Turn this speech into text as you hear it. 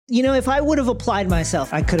if I would have applied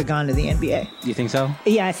myself, I could have gone to the NBA. You think so?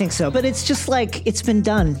 Yeah, I think so. But it's just like, it's been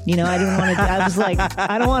done. I didn't want to, I was like,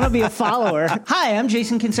 I don't want to be a follower. Hi, I'm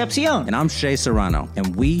Jason Concepcion. And I'm Shea Serrano.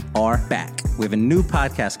 And we are back. We have a new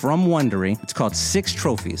podcast from Wondery. It's called Six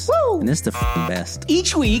Trophies. Woo! And it's the best.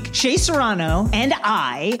 Each week, Shea Serrano and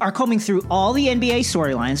I are combing through all the NBA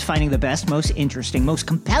storylines, finding the best, most interesting, most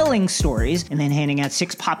compelling stories, and then handing out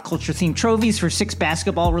 6 pop culture themed trophies for 6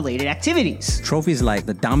 basketball related activities. Trophies like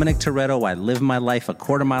the Dominic Toretto I Live My Life a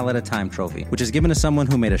Quarter Mile at a Time trophy, which is given to someone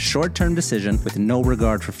who made a short-term decision with no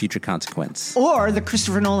regard for future consequence. Or the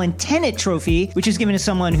Christopher Nolan Tenet trophy, which is given to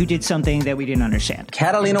someone who did something that we didn't understand.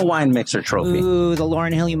 Catalina Wine Mixer trophy. Ooh, the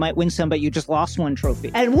Lauryn Hill, you might win some, but you just lost one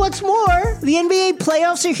trophy. And what's more, the NBA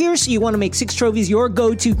playoffs are here, so you want to make Six Trophies your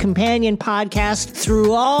go-to companion podcast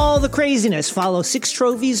through all the craziness. Follow Six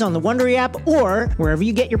Trophies on the Wondery app or wherever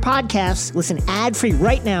you get your podcasts. Listen ad-free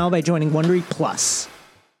right now by joining Wondery Plus.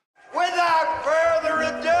 Without further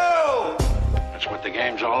ado, that's what the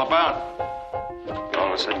game's all about. All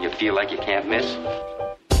of a sudden you feel like you can't miss.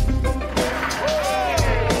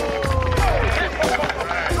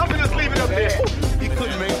 I'm just leave it up there. You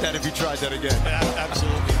couldn't make that if you tried that again.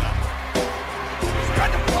 Absolutely not.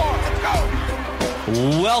 Spread the floor. Let's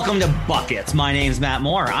go. Welcome to Buckets. My name's Matt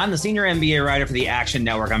Moore. I'm the senior NBA writer for the Action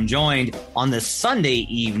Network. I'm joined on this Sunday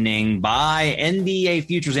evening by NBA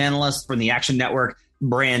futures analyst from the Action Network,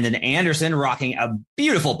 Brandon Anderson, rocking a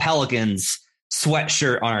beautiful Pelicans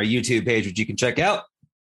sweatshirt on our YouTube page, which you can check out.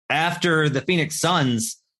 After the Phoenix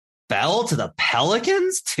Suns fell to the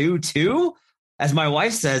Pelicans 2-2, as my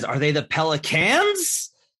wife says, are they the Pelicans?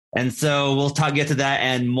 And so we'll get to that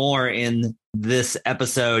and more in this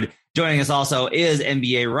episode. Joining us also is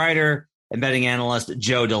NBA writer and betting analyst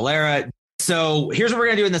Joe Delara. So here's what we're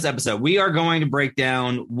going to do in this episode. We are going to break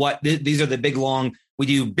down these are the big, long. We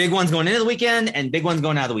do big ones going into the weekend and big ones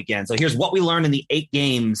going out of the weekend. So here's what we learned in the 8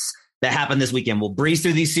 games that happened this weekend. We'll breeze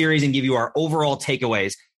through these series and give you our overall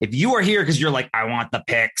takeaways. If you are here because you're like, I want the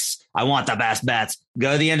picks, I want the best bets,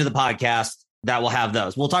 go to the end of the podcast. That will have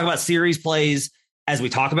those. We'll talk about series plays as we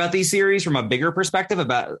talk about these series from a bigger perspective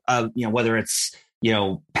about, whether it's,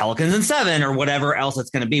 Pelicans in 7 or whatever else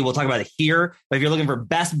it's going to be. We'll talk about it here. But if you're looking for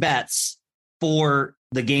best bets for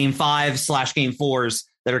the game 5/game 4s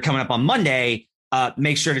that are coming up on Monday,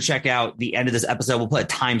 make sure to check out the end of this episode. We'll put a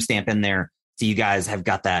timestamp in there so you guys have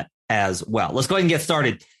got that as well. Let's go ahead and get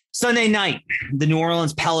started. Sunday night, the New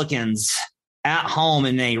Orleans Pelicans at home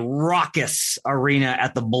in a raucous arena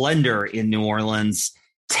at the Blender in New Orleans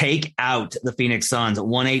take out the Phoenix Suns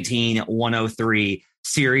 118-103.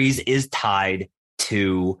 Series is tied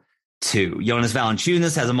 2-2. Jonas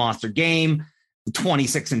Valanciunas has a monster game,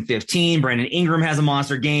 26-15. Brandon Ingram has a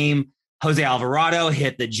monster game. Jose Alvarado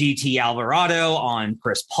hit the GT Alvarado on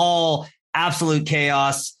Chris Paul. Absolute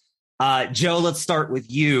chaos. Joe, let's start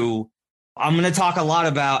with you. I'm going to talk a lot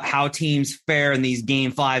about how teams fare in these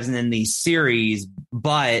game 5s and in these series,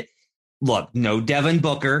 but look, no Devin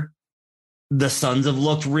Booker. The Suns have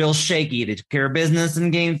looked real shaky. They took care of business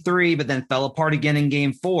in game 3, but then fell apart again in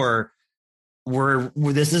game 4. Where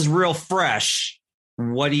this is real fresh.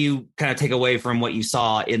 What do you kind of take away from what you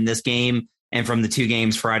saw in this game and from the 2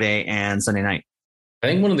 games Friday and Sunday night? I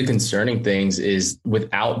think one of the concerning things is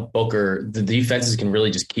without Booker, the defenses can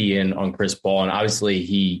really just key in on Chris Paul. And obviously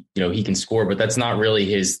he can score, but that's not really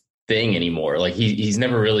his thing anymore. Like he's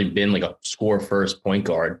never really been like a score first point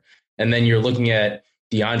guard. And then you're looking at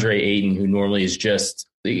DeAndre Ayton, who normally is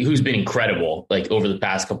who's been incredible, like over the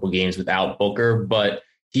past couple of games without Booker, but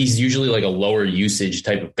he's usually like a lower usage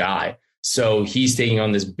type of guy. So he's taking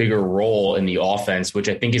on this bigger role in the offense, which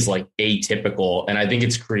I think is like atypical. And I think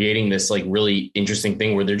it's creating this like really interesting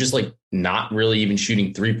thing where they're just like not really even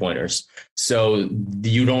shooting 3-pointers. So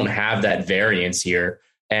you don't have that variance here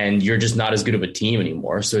and you're just not as good of a team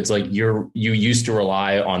anymore. So it's like you used to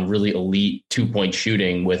rely on really elite 2-point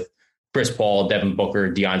shooting with Chris Paul, Devin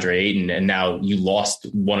Booker, DeAndre Ayton, and now you lost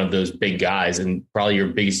one of those big guys and probably your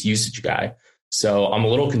biggest usage guy. So I'm a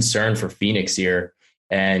little concerned for Phoenix here.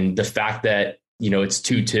 And the fact that, it's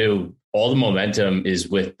 2-2, all the momentum is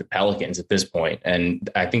with the Pelicans at this point. And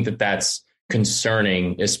I think that that's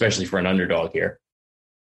concerning, especially for an underdog here.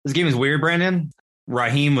 This game is weird, Brandon.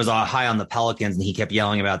 Raheem was high on the Pelicans and he kept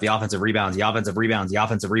yelling about the offensive rebounds, the offensive rebounds, the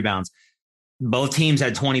offensive rebounds. Both teams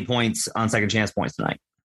had 20 points on second chance points tonight.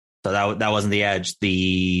 So that wasn't the edge.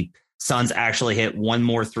 The Suns actually hit one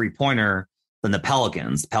more 3-pointer than the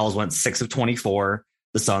Pelicans. The Pels went 6 of 24.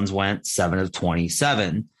 The Suns went 7 of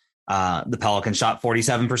 27. The Pelicans shot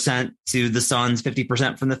 47% to the Suns,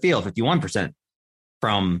 50% from the field, 51%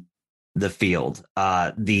 from the field.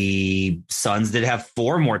 The Suns did have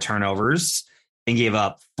 4 more turnovers and gave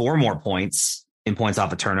up 4 more points in points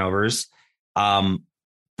off of turnovers.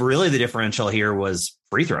 Really, the differential here was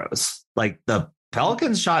free throws. Like the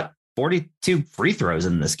Pelicans shot 42 free throws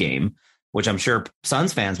in this game, which I'm sure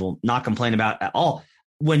Suns fans will not complain about at all.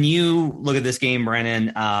 When you look at this game,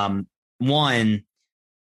 Brennan, one,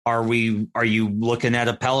 are you looking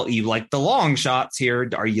at you like the long shots here?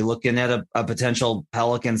 Are you looking at a potential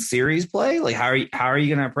Pelican series play? Like how are you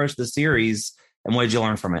going to approach the series, and what did you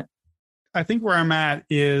learn from it? I think where I'm at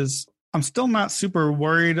is I'm still not super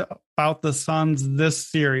worried about the Suns this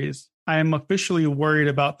series. I am officially worried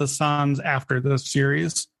about the Suns after this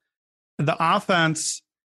series. The offense,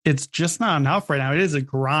 it's just not enough right now. It is a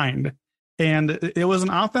grind. And it was an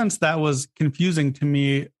offense that was confusing to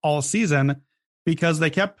me all season because they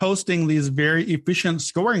kept posting these very efficient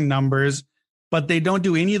scoring numbers, but they don't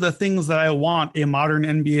do any of the things that I want a modern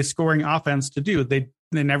NBA scoring offense to do. They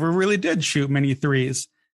never really did shoot many threes.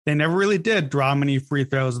 They never really did draw many free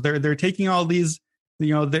throws. They're taking all these,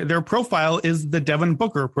 their profile is the Devin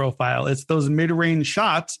Booker profile. It's those mid-range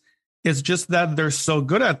shots. It's just that they're so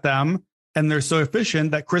good at them and they're so efficient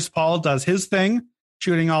that Chris Paul does his thing,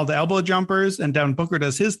 shooting all the elbow jumpers, and Devin Booker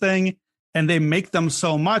does his thing, and they make them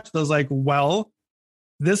so much. Those like, well,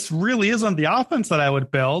 this really isn't the offense that I would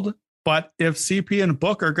build. But if CP and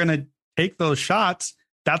Book are going to take those shots,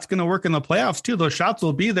 that's going to work in the playoffs too. Those shots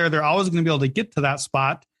will be there. They're always going to be able to get to that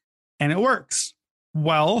spot, and it works.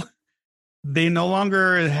 Well, they no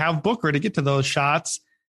longer have Booker to get to those shots.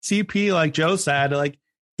 CP, like Joe said, like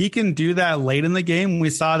he can do that late in the game. We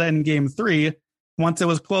saw that in game 3. Once it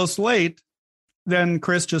was close late, then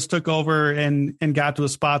Chris just took over and got to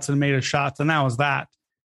his spots and made his shots, and that was that.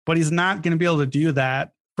 But he's not going to be able to do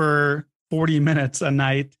that for 40 minutes a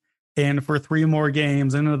night and for 3 more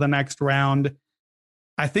games into the next round.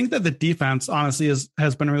 I think that the defense, honestly,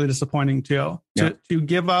 has been really disappointing too. Yeah. To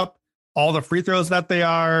give up all the free throws that they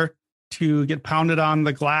are, to get pounded on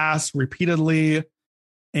the glass repeatedly,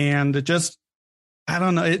 and just, I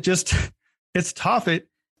don't know, it's tough.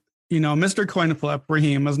 Mr. Coin Flip,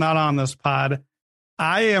 Raheem, is not on this pod.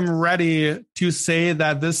 I am ready to say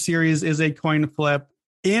that this series is a coin flip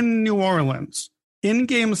in New Orleans. In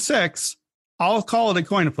game 6, I'll call it a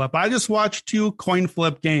coin flip. I just watched 2 coin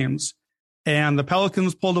flip games, and the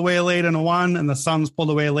Pelicans pulled away late in 1, and the Suns pulled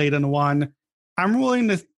away late in 1. I'm willing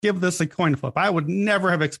to give this a coin flip. I would never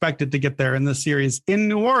have expected to get there in this series in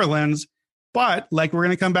New Orleans, but like we're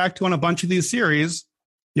going to come back to on a bunch of these series,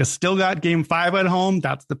 you still got game 5 at home.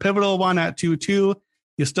 That's the pivotal one at 2-2.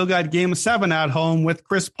 You still got game 7 at home with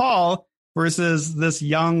Chris Paul versus this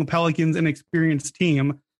young Pelicans inexperienced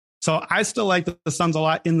team. So I still like the Suns a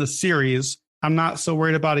lot in the series. I'm not so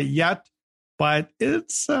worried about it yet, but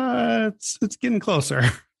it's getting closer.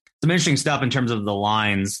 Some interesting stuff in terms of the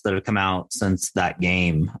lines that have come out since that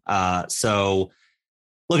game. So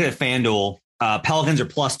looking at FanDuel, Pelicans are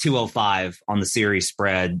plus 205 on the series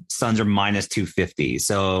spread. Suns are minus 250.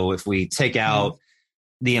 So if we take out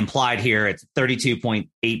the implied here, it's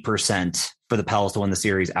 32.8% for the Pels to win the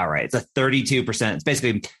series outright. It's a 32%. It's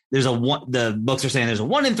basically the books are saying there's a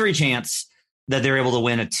 1 in 3 chance that they're able to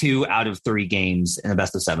win a 2 out of 3 games in a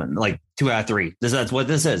best of 7, like 2 out of 3. That's what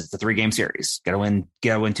this is. It's a 3-game series. Got to win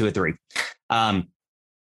 2 of 3.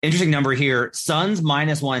 Interesting number here. Suns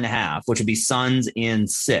minus 1.5, which would be Suns in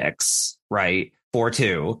 6, right?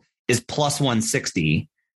 4-2 is plus 160.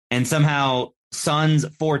 And somehow Suns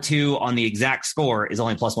 4-2 on the exact score is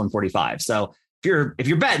only plus 145. So if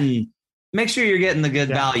you're betting, make sure you're getting the good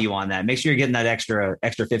value on that. Make sure you're getting that extra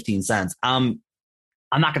 15 cents. I'm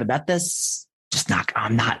not going to bet this.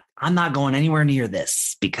 I'm not going anywhere near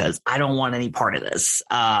this because I don't want any part of this.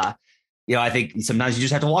 I think sometimes you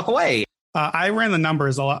just have to walk away. I ran the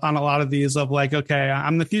numbers on a lot of these of like, okay,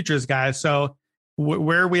 I'm the futures guy. So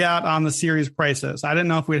where are we at on the series prices? I didn't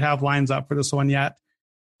know if we'd have lines up for this one yet.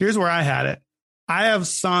 Here's where I had it. I have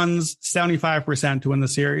Suns 75% to win the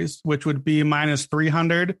series, which would be minus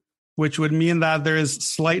 300, which would mean that there is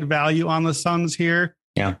slight value on the Suns here.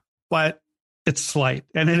 Yeah. But it's slight,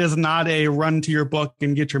 and it is not a run to your book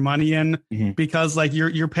and get your money in because like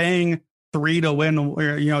you're paying 3 to win, or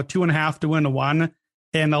 2.5 to win 1,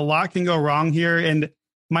 and a lot can go wrong here. And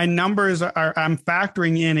my numbers I'm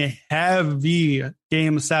factoring in a heavy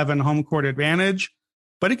game 7 home court advantage,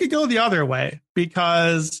 but it could go the other way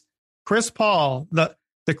because Chris Paul, the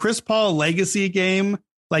Chris Paul legacy game,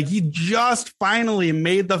 like he just finally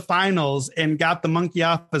made the finals and got the monkey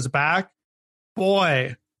off his back.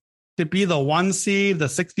 Boy, to be the 1 seed, the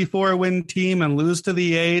 64-win team, and lose to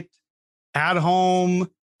the 8 at home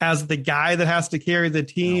as the guy that has to carry the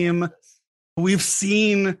team. We've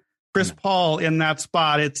seen Chris Paul in that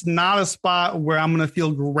spot. It's not a spot where I'm going to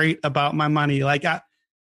feel great about my money. Like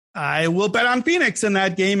I will bet on Phoenix in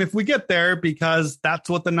that game if we get there, because that's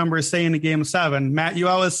what the numbers say in a game 7. Matt, you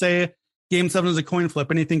always say game 7 is a coin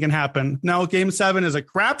flip. Anything can happen. No, game 7 is a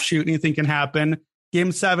crapshoot. Anything can happen.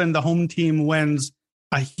 Game 7, the home team wins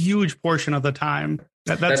a huge portion of the time.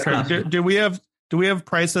 That's fair. Do we have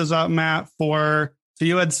prices up, Matt, for, so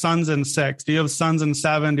you had Suns in 6. Do you have Suns in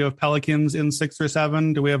 7? Do you have Pelicans in 6 or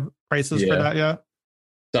 7? Do we have prices for that yet?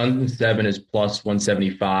 Suns in 7 is plus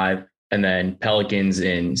 175. And then Pelicans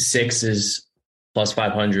in 6 is plus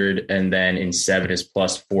 500. And then in 7 is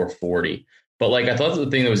plus 440. But like, I thought the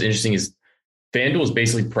thing that was interesting is FanDuel is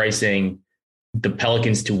basically pricing the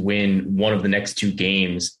Pelicans to win one of the next 2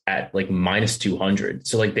 games at like minus 200.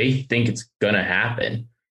 So like they think it's going to happen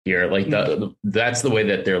here. Like that's the way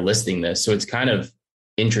that they're listing this. So it's kind of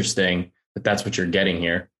interesting that that's what you're getting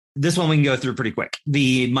here. This one we can go through pretty quick.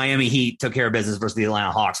 The Miami Heat took care of business versus the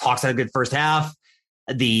Atlanta Hawks. Hawks had a good first half.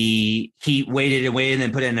 The Heat waited and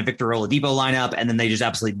then put in a Victor Oladipo lineup, and then they just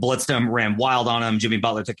absolutely blitzed them, ran wild on them. Jimmy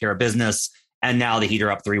Butler took care of business, and now the Heat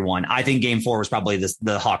are up 3-1. I think game 4 was probably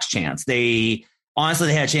the Hawks' chance. They had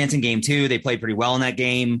a chance in game 2. They played pretty well in that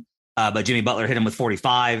game, but Jimmy Butler hit him with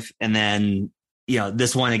 45, and then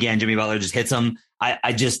this one again, Jimmy Butler just hits him.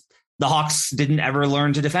 The Hawks didn't ever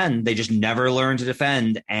learn to defend. They just never learned to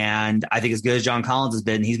defend, and I think as good as John Collins has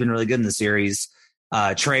been, he's been really good in the series.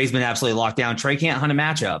 Trey's been absolutely locked down. Trey can't hunt a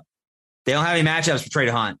matchup. They don't have any matchups for Trey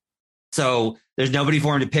to hunt. So there's nobody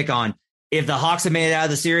for him to pick on. If the Hawks had made it out of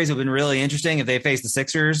the series, it would have been really interesting. If they faced the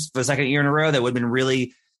Sixers for the second year in a row, that would have been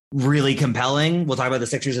really, really compelling. We'll talk about the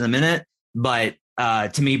Sixers in a minute. But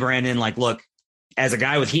to me, Brandon, like, look, as a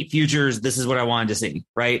guy with Heat futures, this is what I wanted to see,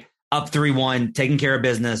 right? Up 3-1, taking care of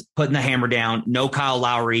business, putting the hammer down, no Kyle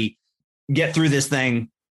Lowry, get through this thing.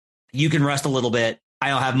 You can rest a little bit. I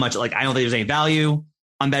don't have much, I don't think there's any value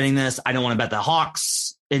on betting this. I don't want to bet the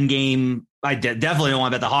Hawks in game. I definitely don't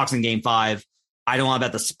want to bet the Hawks in game 5. I don't want to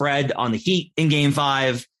bet the spread on the Heat in game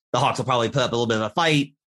 5. The Hawks will probably put up a little bit of a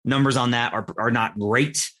fight. Numbers on that are not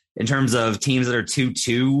great in terms of teams that are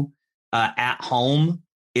 2-2 at home.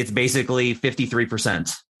 It's basically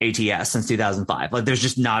 53% ATS since 2005. Like, there's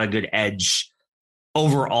just not a good edge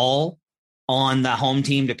overall on the home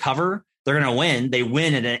team to cover. They're going to win. They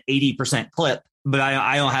win at an 80% clip. But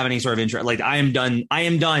I don't have any sort of interest. Like, I am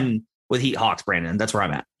done with Heat Hawks, Brandon. That's where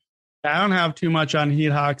I'm at. I don't have too much on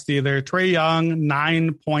Heat Hawks either. Trey Young,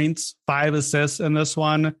 9 points, 5 assists in this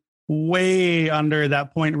one. Way under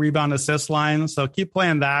that point rebound assist line. So keep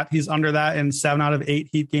playing that. He's under that in 7 out of 8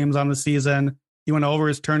 Heat games on the season. He went over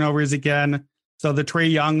his turnovers again. So the Trey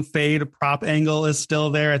Young fade prop angle is still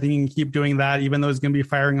there. I think you can keep doing that, even though he's going to be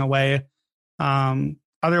firing away.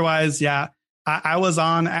 Otherwise, yeah. I was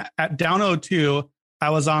on at down 0-2.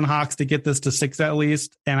 I was on Hawks to get this to 6 at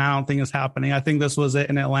least, and I don't think it's happening. I think this was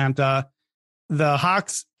it in Atlanta. The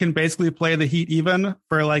Hawks can basically play the Heat even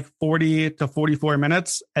for like 40 to 44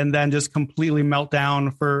 minutes and then just completely melt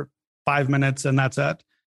down for 5 minutes, and that's it.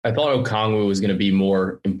 I thought Okongwu was going to be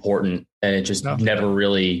more important, and it just never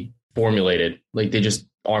really formulated. Like, they just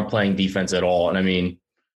aren't playing defense at all. And I mean,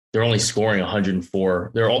 they're only scoring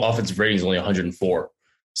 104. Their offensive rating is only 104.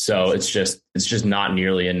 So it's just not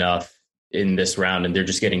nearly enough in this round, and they're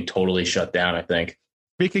just getting totally shut down, I think.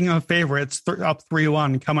 Speaking of favorites, up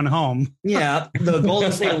 3-1 coming home. Yeah, the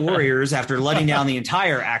Golden State Warriors, after letting down the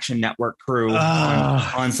entire Action Network crew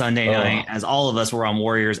on Sunday night, as all of us were on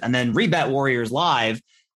Warriors, and then rebet Warriors live.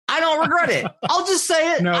 I don't regret it. I'll just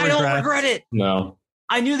say it. I don't regret it. No.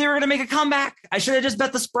 I knew they were going to make a comeback. I should have just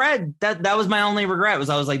bet the spread. That was my only regret.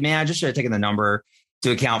 I was like, man, I just should have taken the number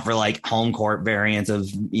to account for like home court variance of,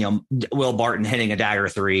 Will Barton hitting a dagger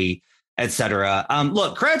 3, etc.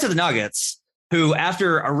 Look, credit to the Nuggets, who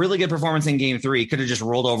after a really good performance in game 3 could have just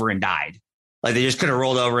rolled over and died. Like, they just could have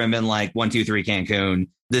rolled over and been like 1-2-3 Cancun.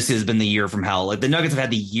 This has been the year from hell. Like, the Nuggets have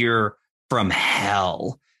had the year from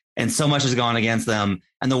hell, and so much has gone against them.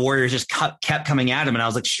 And the Warriors just kept coming at them. And I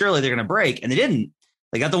was like, surely they're going to break. And they didn't.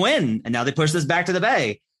 They got the win. And now they push this back to the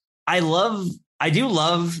Bay. I do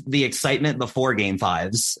love the excitement before game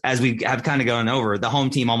 5s, as we have kind of gone over. The home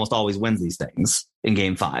team almost always wins these things in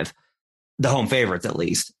game 5, the home favorites at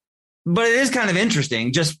least. But it is kind of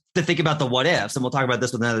interesting just to think about the what ifs. And we'll talk about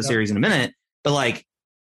this with another series in a minute. But like,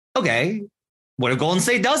 okay, what if Golden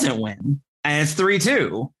State doesn't win and it's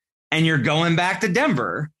 3-2 and you're going back to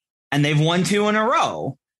Denver and they've won 2 in a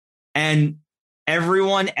row, and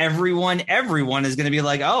everyone is going to be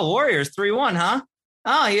like, oh, Warriors 3-1, huh?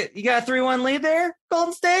 Oh, you got a 3-1 lead there,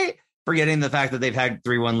 Golden State? Forgetting the fact that they've had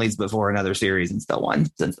 3-1 leads before in other series and still won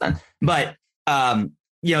since then. But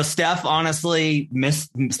Steph honestly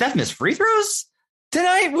missed free throws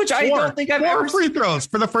tonight, which I don't think I've ever free throws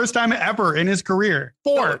for the first time ever in his career.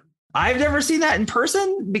 4. I've never seen that in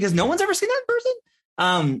person because no one's ever seen that in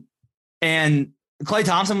person. And Klay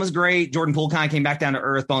Thompson was great. Jordan Poole kind of came back down to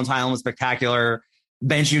earth. Bones Highland was spectacular.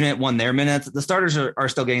 Bench unit won their minutes. The starters are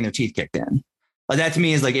still getting their teeth kicked in. Like that to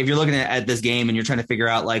me is like, if you're looking at this game and you're trying to figure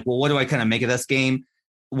out like, well, what do I kind of make of this game?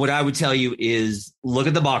 What I would tell you is look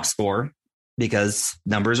at the box score because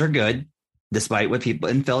numbers are good, despite what people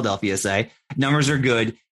in Philadelphia say. Numbers are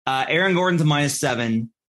good. Aaron Gordon's a -7.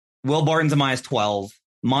 Will Barton's a -12.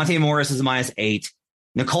 Monte Morris is a -8.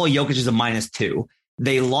 Nikola Jokic is a -2.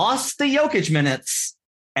 They lost the Jokic minutes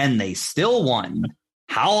and they still won.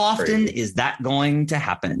 How often is that going to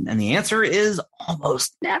happen? And the answer is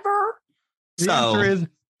almost never. The answer is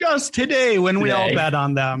just today when we all bet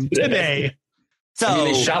on them. Today. So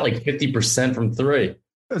they shot like 50% from 3.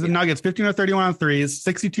 The Nuggets 15 or 31 on threes,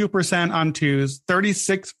 62% on 2s,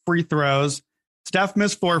 36 free throws. Steph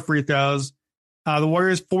missed 4 free throws. The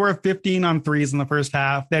Warriors 4 of 15 on 3s in the first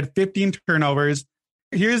half. They had 15 turnovers.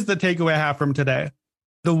 Here's the takeaway I have from today.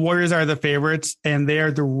 The Warriors are the favorites, and they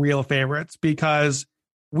are the real favorites because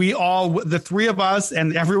the 3 of us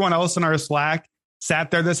and everyone else in our Slack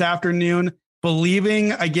sat there this afternoon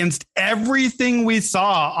believing against everything we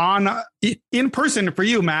saw in person for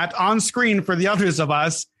you, Matt, on screen for the others of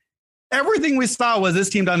us. Everything we saw was this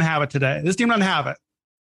team doesn't have it today. This team doesn't have it.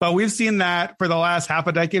 But we've seen that for the last half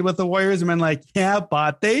a decade with the Warriors and been like, yeah,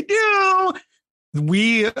 but they do.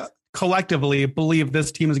 We collectively believe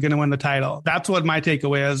this team is going to win the title. That's what my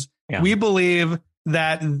takeaway is. Yeah. We believe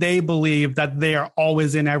that they are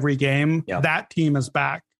always in every game. Yep. That team is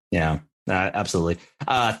back. Yeah, absolutely.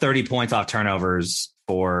 30 points off turnovers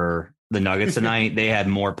for the Nuggets tonight. They had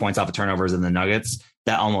more points off of turnovers than the Nuggets.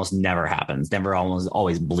 That almost never happens. Denver almost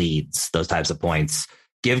always bleeds those types of points.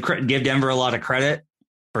 Give Denver a lot of credit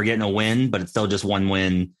for getting a win, but it's still just one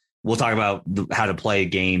win. We'll talk about how to play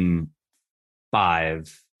game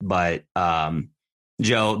 5. But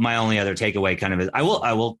Joe, my only other takeaway kind of is I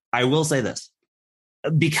will say this.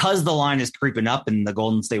 Because the line is creeping up and the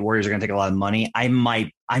Golden State Warriors are going to take a lot of money, I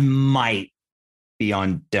might be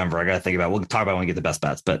on Denver. I got to think about it. We'll talk about it when we get the best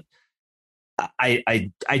bets. But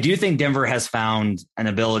I do think Denver has found an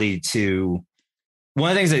ability to. One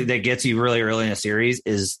of the things that gets you really early in a series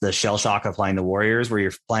is the shell shock of playing the Warriors, where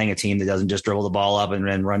you're playing a team that doesn't just dribble the ball up and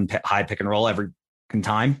then run high pick and roll every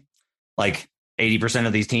time. Like 80%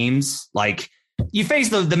 of these teams, like you face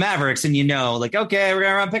the Mavericks and like, okay, we're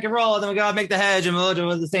going to run pick and roll. And then we got to make the hedge and we'll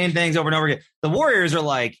do the same things over and over again. The Warriors are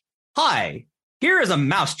like, hi, here is a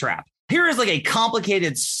mouse trap. Here is like a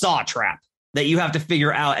complicated saw trap that you have to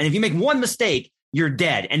figure out. And if you make one mistake, you're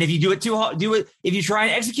dead. And if you do it if you try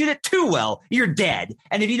and execute it too well, you're dead.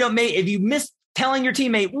 And if you miss telling your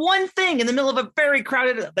teammate one thing in the middle of a very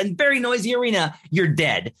crowded and very noisy arena, you're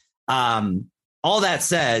dead. All that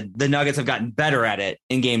said, the Nuggets have gotten better at it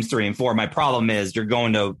in games 3 and 4. My problem is you're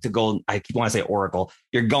going to Golden. I keep want to say Oracle.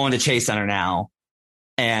 You're going to Chase Center now.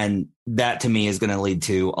 And that to me is going to lead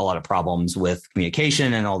to a lot of problems with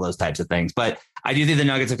communication and all those types of things. But I do think the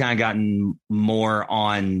Nuggets have kind of gotten more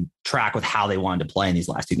on track with how they wanted to play in these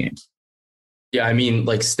last 2 games. Yeah, I mean,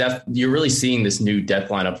 like Steph, you're really seeing this new depth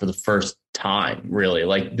lineup for the first time, really.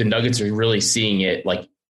 Like the Nuggets are really seeing it like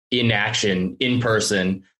in action, in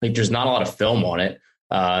person. Like there's not a lot of film on it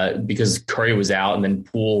because Curry was out and then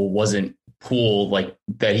Poole wasn't Poole like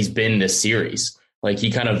that he's been this series. Like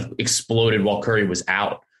he kind of exploded while Curry was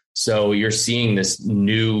out. So you're seeing this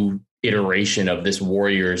new iteration of this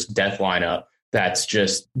Warriors death lineup that's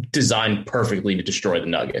just designed perfectly to destroy the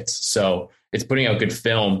Nuggets. So it's putting out good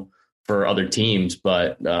film for other teams,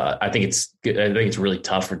 but I think it's really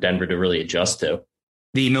tough for Denver to really adjust to.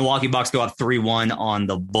 The Milwaukee Bucks go up 3-1 on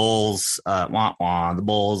the Bulls. The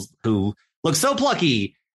Bulls, who look so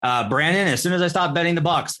plucky. Brandon, as soon as I stopped betting the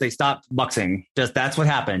Bucks, they stopped bucksing. Just that's what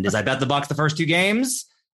happened. Is I bet the Bucks the first 2 games,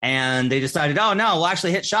 and they decided, oh no, we'll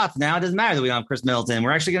actually hit shots now. It doesn't matter that we don't have Chris Middleton.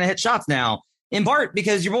 We're actually going to hit shots now. In part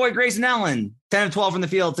because your boy Grayson Allen, 10 of 12 from the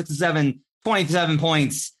field, 6 of 7, 27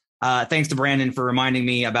 points. Thanks to Brandon for reminding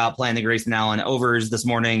me about playing the Grayson Allen overs this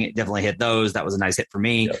morning. It definitely hit those. That was a nice hit for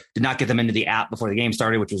me. Yep. Did not get them into the app before the game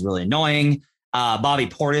started, which was really annoying. Bobby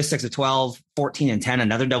Portis, 6 of 12, 14 and 10,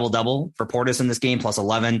 another double-double for Portis in this game, plus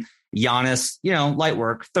 11. Giannis, light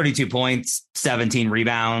work, 32 points, 17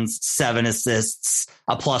 rebounds, 7 assists,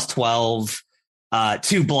 a plus 12,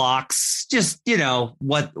 2 blocks. Just,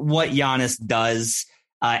 what Giannis does.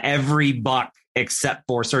 Every Buck except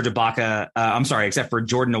for Serge Ibaka, except for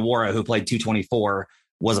Jordan Nwora, who played 224,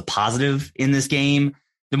 was a positive in this game.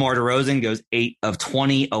 DeMar DeRozan goes 8 of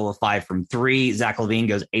 20, 0 of 5 from 3. Zach LaVine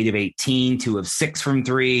goes 8 of 18, 2 of 6 from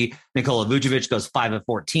 3. Nikola Vucevic goes 5 of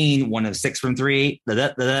 14, 1 of 6 from 3.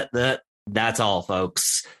 That's all,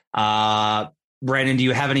 folks. Brandon, do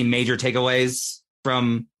you have any major takeaways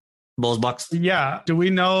from Bulls Bucks? Yeah. Do we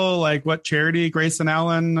know like what charity Grayson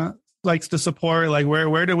Allen likes to support? Like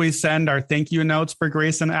where do we send our thank you notes for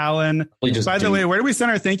Grayson Allen? By the way, where do we send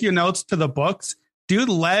our thank you notes to the Bucks? Dude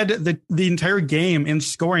led the entire game in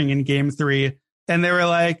scoring in game 3. And they were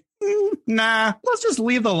like, nah, let's just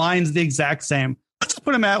leave the lines the exact same. Let's just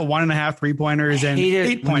put him at 1.5 3-pointers and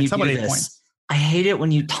 8 points. How about 8 points? I hate it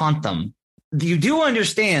when you taunt them. You do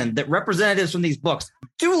understand that representatives from these books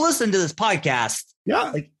do listen to this podcast.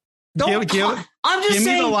 Yeah. Like, I'm just saying. Give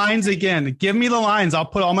me the lines again. Give me the lines. I'll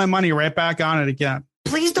put all my money right back on it again.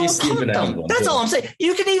 Please don't taunt them. That's all I'm saying.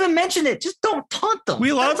 You can even mention it. Just don't taunt them.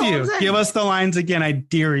 We love you. Give us the lines again. I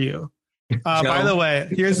dare you. By the way,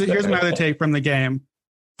 here's my other take from the game.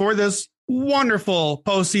 For this wonderful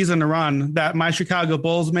postseason run that my Chicago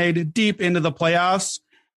Bulls made deep into the playoffs,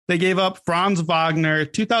 they gave up Franz Wagner,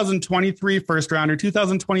 2023 first rounder,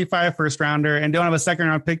 2025 first rounder, and don't have a second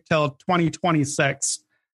round pick till 2026.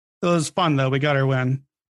 It was fun though. We got our win.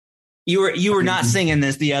 You were not singing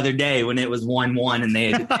this the other day when it was 1-1 and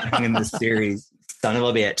they had hung in this series. Son of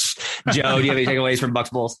a bitch. Joe, do you have any takeaways from Bucks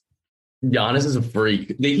Bulls? Giannis is a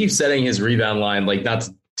freak. They keep setting his rebound line like not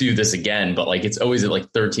to do this again, but like it's always at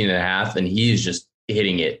like 13.5, and he's just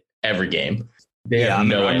hitting it every game. I'm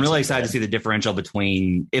really excited to see the differential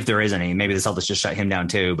between, if there is any, maybe the Celtics just shut him down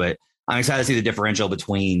too, but I'm excited to see the differential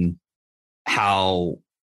between how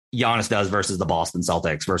Giannis does versus the Boston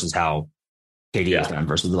Celtics versus how KD has done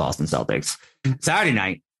versus the Boston Celtics. Saturday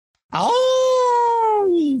night.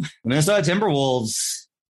 Minnesota Timberwolves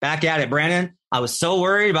back at it. Brandon, I was so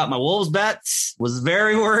worried about my Wolves bets. Was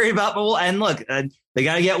very worried about my Wolves. And look, they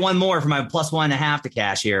got to get one more for my +1.5 to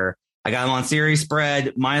cash here. I got them on series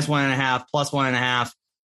spread, -1.5, +1.5,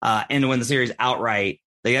 and to win the series outright.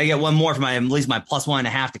 They got to get one more for at least my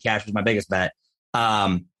 +1.5 to cash, which was my biggest bet.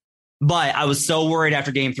 But I was so worried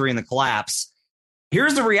after game 3 and the collapse.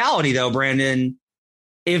 Here's the reality, though, Brandon.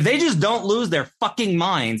 If they just don't lose their fucking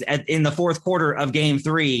minds in the fourth quarter of game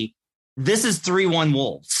 3, this is 3-1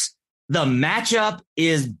 Wolves. The matchup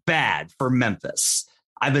is bad for Memphis.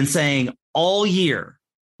 I've been saying all year,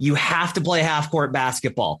 you have to play half-court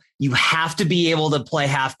basketball. You have to be able to play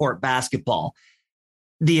half-court basketball.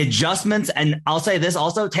 The adjustments, and I'll say this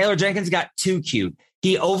also, Taylor Jenkins got too cute.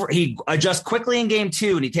 He adjusts quickly in game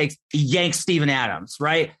 2, and he yanks Steven Adams,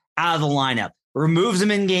 right, out of the lineup. Removes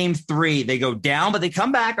him in game 3. They go down, but they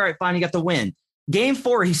come back. All right, fine, you got the win. Game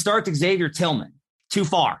 4, he starts Xavier Tillman. Too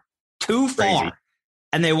far. Crazy.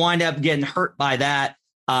 And they wind up getting hurt by that.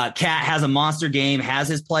 Cat has a monster game, has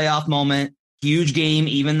his playoff moment. Huge game,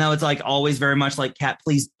 even though it's like always very much like, Cat,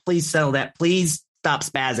 please settle that. Please stop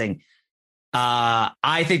spazzing.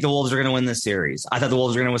 I think the Wolves are going to win this series. I thought the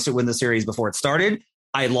Wolves were going to win the series before it started.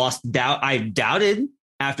 I lost doubt. I doubted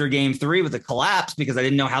after game 3 with the collapse because I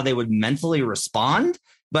didn't know how they would mentally respond.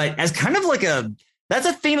 But as kind of like that's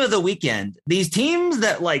a theme of the weekend. These teams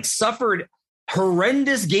that like suffered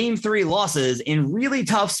horrendous game 3 losses in really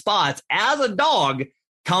tough spots as a dog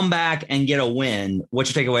come back and get a win.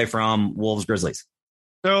 What's your takeaway from Wolves Grizzlies?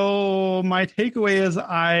 So my takeaway is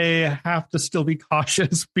I have to still be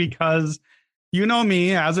cautious because you know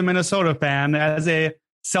me as a Minnesota fan, as a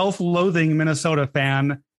self-loathing Minnesota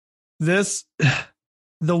fan,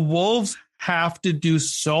 the Wolves have to do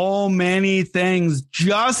so many things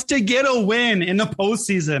just to get a win in the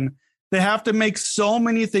postseason. They have to make so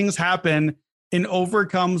many things happen and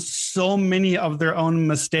overcome so many of their own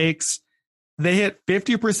mistakes. They hit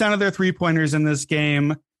 50% of their 3-pointers in this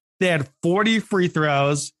game. They had 40 free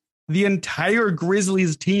throws. The entire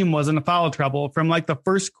Grizzlies team was in foul trouble from like the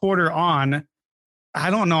first quarter on.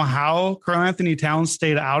 I don't know how Karl-Anthony Towns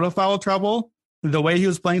stayed out of foul trouble. The way he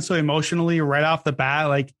was playing so emotionally right off the bat,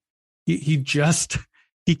 like he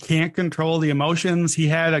can't control the emotions. He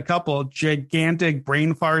had a couple gigantic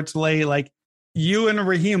brain farts late. Like you and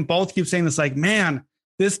Raheem both keep saying this, like, man,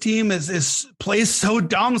 this team is plays so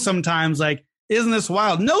dumb sometimes. Like, isn't this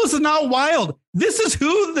wild? No, this is not wild. This is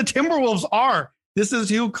who the Timberwolves are. This is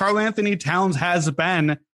who Karl-Anthony Towns has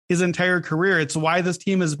been his entire career. It's why this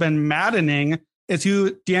team has been maddening. It's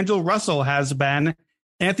who D'Angelo Russell has been.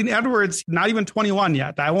 Anthony Edwards, not even 21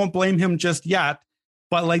 yet. I won't blame him just yet.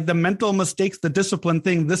 But like the mental mistakes, the discipline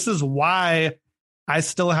thing, this is why I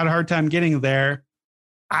still had a hard time getting there.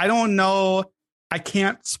 I don't know. I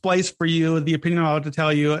can't splice for you the opinion I'm about to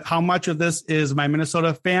tell you. How much of this is my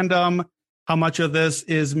Minnesota fandom? How much of this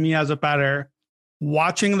is me as a bettor?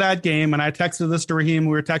 watching that game, and I texted this to Raheem,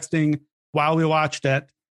 we were texting while we watched it,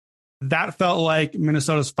 that felt like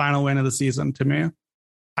Minnesota's final win of the season to me.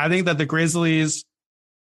 I think that the Grizzlies,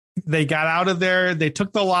 they got out of there. They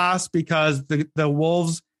took the loss because the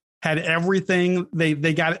Wolves had everything.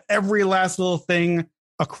 They got every last little thing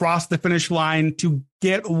across the finish line to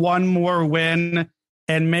get one more win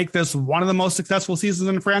and make this one of the most successful seasons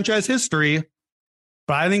in franchise history.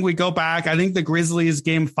 But I think we go back. I think the Grizzlies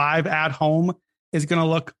game 5 at home is going to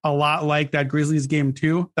look a lot like that Grizzlies game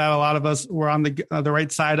 2 that a lot of us were on the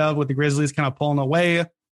right side of, with the Grizzlies kind of pulling away.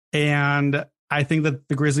 And I think that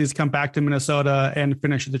the Grizzlies come back to Minnesota and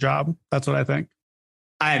finish the job. That's what I think.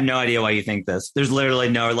 I have no idea why you think this. There's literally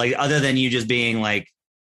no, like, other than you just being like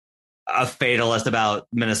a fatalist about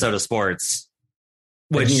Minnesota sports.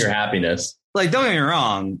 Which your happiness. Like, don't get me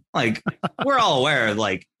wrong. Like, we're all aware of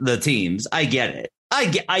like the teams. I get it.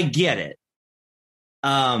 I get it.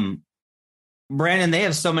 Brandon, they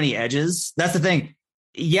have so many edges. That's the thing.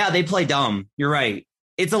 Yeah, they play dumb. You're right.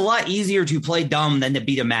 It's a lot easier to play dumb than to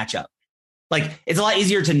beat a matchup. Like, it's a lot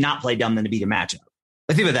easier to not play dumb than to beat a matchup.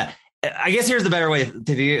 Let's think about that. I guess here's the better way to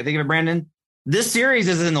think of it, Brandon. This series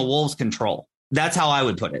is in the Wolves' control. That's how I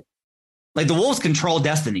would put it. Like, the Wolves control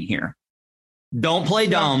destiny here. Don't play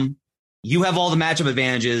dumb. You have all the matchup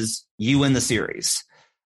advantages. You win the series.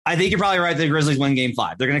 I think you're probably right. The Grizzlies win game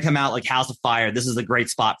 5. They're going to come out like house of fire. This is a great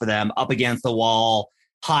spot for them, up against the wall,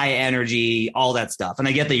 high energy, all that stuff. And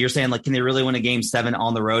I get that you're saying, like, can they really win a game 7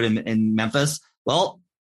 on the road in Memphis? Well,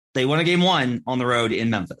 they won a game 1 on the road in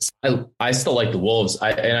Memphis. I still like the Wolves.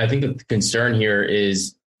 And I think that the concern here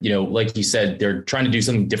is, like you said, they're trying to do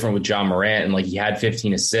something different with John Morant. And like, he had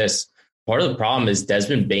 15 assists. Part of the problem is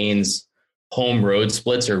Desmond Bane's home road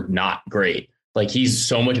splits are not great. Like, he's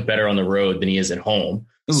so much better on the road than he is at home.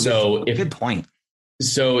 Ooh, good point.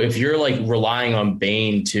 So if you're like relying on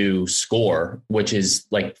Bane to score, which is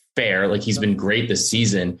like fair, like he's been great this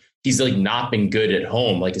season, he's like not been good at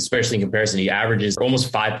home, like especially in comparison, he averages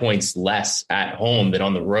almost 5 points less at home than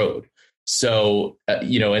on the road. So,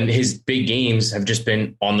 and his big games have just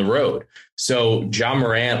been on the road. So John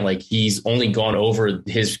Morant, like, he's only gone over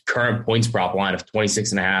his current points prop line of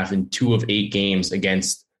 26.5 in 2 of 8 games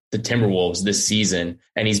against the Timberwolves this season.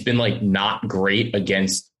 And he's been like not great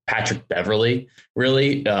against Patrick Beverley,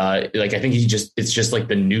 really. Like, I think it's just like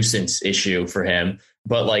the nuisance issue for him,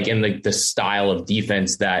 but like in the style of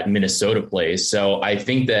defense that Minnesota plays. So I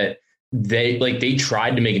think that they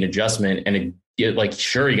tried to make an adjustment, and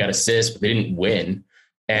sure, he got assists, but they didn't win.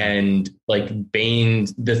 And like Bane,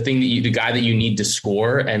 the guy that you need to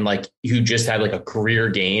score and like who just had like a career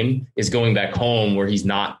game is going back home where he's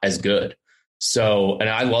not as good. So, and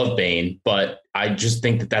I love Bane, but I just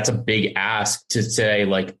think that that's a big ask to say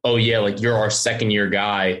like, oh yeah, like you're our second year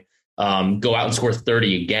guy. Go out and score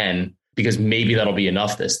 30 again, because maybe that'll be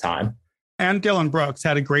enough this time. And Dylan Brooks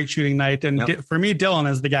had a great shooting night. And for me, Dylan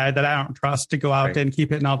is the guy that I don't trust to go out and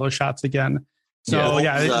keep hitting all those shots again. So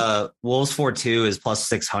Wolves 4-2 is plus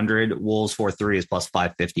 600. Wolves 4-3 is plus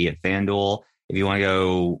 550 at FanDuel. If you want to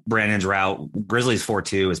go Brandon's route, Grizzlies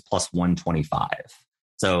 4-2 is plus 125.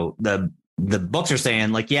 So the books are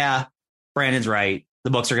saying like, yeah, Brandon's right. The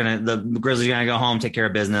Grizzlies are going to go home, take care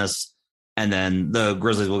of business. And then the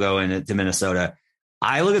Grizzlies will go into Minnesota.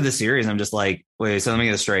 I look at the series. I'm just like, wait, so let me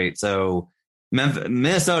get this straight. So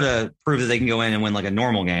Minnesota proved that they can go in and win like a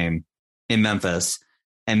normal game in Memphis.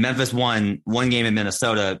 And Memphis won one game in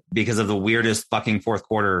Minnesota because of the weirdest fucking fourth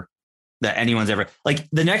quarter that anyone's ever, like,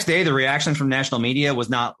 the next day, the reaction from national media was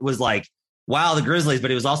like, wow, the Grizzlies,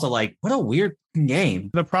 but it was also like, what a weird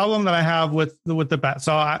game. The problem that I have with the bet.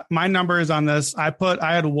 So my numbers on this, I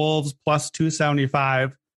had Wolves plus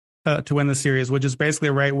 275 to win the series, which is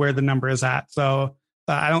basically right where the number is at. So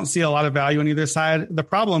I don't see a lot of value on either side. The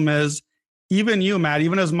problem is, even you, Matt,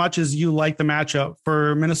 even as much as you like the matchup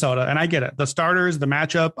for Minnesota, and I get it, the starters, the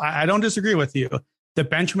matchup, I don't disagree with you. The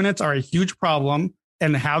bench minutes are a huge problem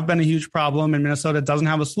and have been a huge problem, and Minnesota doesn't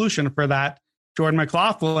have a solution for that. Jordan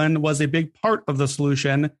McLaughlin was a big part of the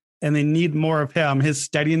solution, and they need more of him. His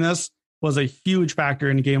steadiness was a huge factor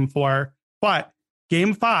in game 4. But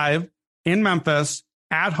game 5 in Memphis,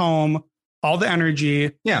 at home, all the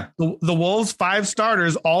energy. Yeah. The Wolves' 5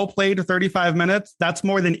 starters all played 35 minutes. That's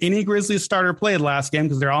more than any Grizzlies starter played last game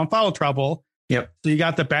because they're all in foul trouble. Yep. So you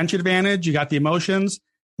got the bench advantage. You got the emotions.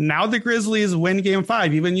 Now the Grizzlies win game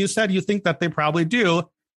 5. Even you said you think that they probably do.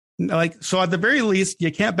 Like, so at the very least,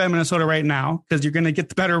 you can't bet Minnesota right now because you're going to get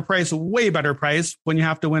the better price, way better price when you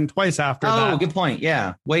have to win twice after that. Oh, good point.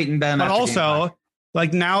 Yeah. Wait and bet them. But also,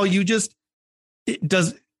 like, now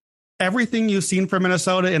does everything you've seen from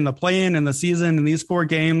Minnesota in the play-in, in the season, in these 4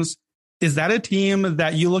 games, Is that a team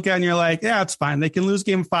that you look at and you're like, yeah, it's fine. They can lose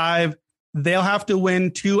game 5. They'll have to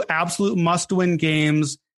win 2 absolute must-win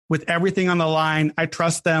games with everything on the line. I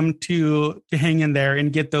trust them to hang in there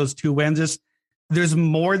and get those 2 wins. There's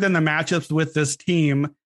more than the matchups with this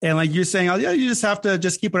team. And like you're saying, oh, yeah, you just have to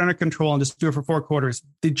just keep it under control and just do it for 4 quarters.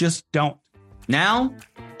 They just don't. Now,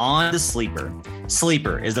 on to Sleeper.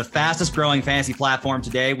 Sleeper is the fastest growing fantasy platform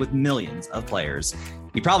today with millions of players.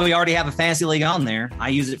 You probably already have a fantasy league on there. I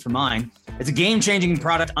use it for mine. It's a game-changing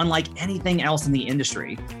product unlike anything else in the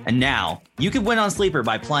industry. And now, you can win on Sleeper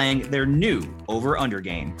by playing their new over-under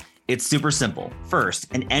game. It's super simple.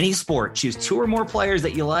 First, in any sport, choose 2 or more players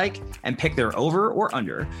that you like and pick their over or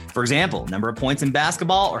under. For example, number of points in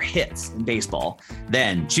basketball or hits in baseball.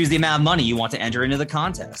 Then choose the amount of money you want to enter into the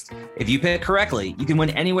contest. If you pick correctly, you can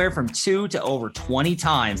win anywhere from 2 to over 20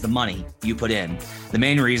 times the money you put in. The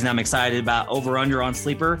main reason I'm excited about over under on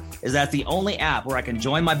Sleeper is that's the only app where I can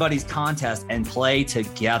join my buddies' contest and play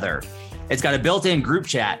together. It's got a built-in group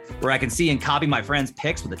chat where I can see and copy my friends'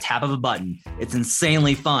 picks with a tap of a button. It's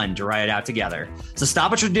insanely fun to write it out together. So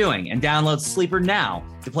stop what you're doing and download Sleeper now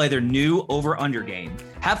to play their new over-under game.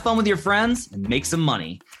 Have fun with your friends and make some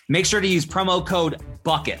money. Make sure to use promo code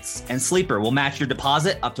BUCKETS and Sleeper will match your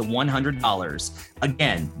deposit up to $100.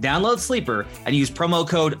 Again, download Sleeper and use promo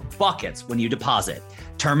code BUCKETS when you deposit.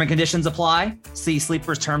 Term and conditions apply. See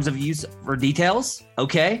Sleeper's terms of use for details.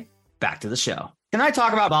 Okay, back to the show. Can I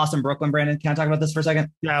talk about Boston, Brooklyn, Brandon? Can I talk about this for a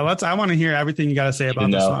second? Yeah, I want to hear everything you got to say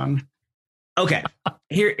about this one. Okay,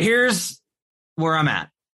 here's where I'm at.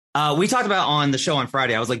 We talked about on the show on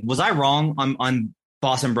Friday. I was like, was I wrong on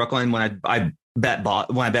Boston, Brooklyn when I bet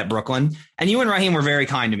Brooklyn? And you and Raheem were very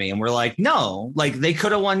kind to me, and we're like, no, like they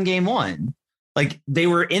could have won game 1. Like they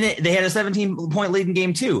were in it. They had a 17-point lead in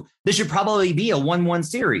game 2. This should probably be a 1-1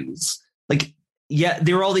 series. Like, yeah,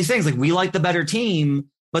 there were all these things. Like we like the better team.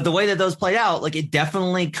 But the way that those played out, like it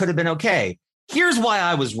definitely could have been okay. Here's why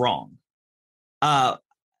I was wrong.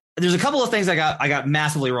 There's a couple of things I got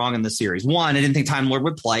massively wrong in this series. 1, I didn't think Time Lord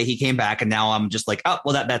would play. He came back, and now I'm just like, oh,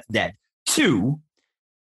 well, that's dead. 2,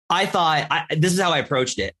 I thought this is how I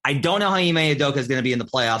approached it. I don't know how Ime Udoka is going to be in the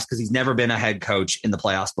playoffs because he's never been a head coach in the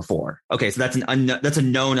playoffs before. Okay, so that's a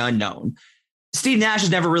known unknown. Steve Nash has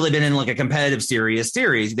never really been in like a competitive series.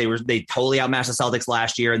 They totally outmatched the Celtics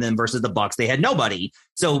last year, and then versus the Bucks, they had nobody.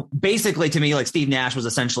 So basically, to me, like Steve Nash was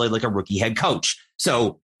essentially like a rookie head coach.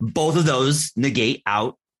 So both of those negate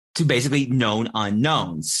out to basically known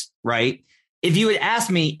unknowns, right? If you had asked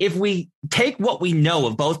me, if we take what we know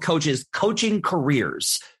of both coaches' coaching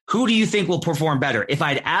careers, who do you think will perform better? If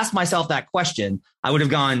I'd asked myself that question, I would have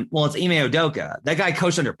gone, well, it's Ime Udoka. That guy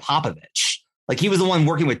coached under Popovich. Like he was the one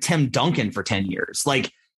working with Tim Duncan for 10 years.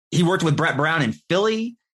 Like he worked with Brett Brown in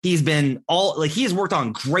Philly. He's been he has worked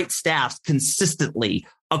on great staffs consistently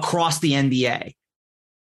across the NBA.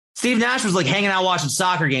 Steve Nash was like hanging out watching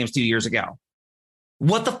soccer games 2 years ago.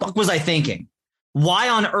 What the fuck was I thinking? Why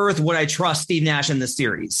on earth would I trust Steve Nash in this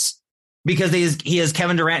series? Because he has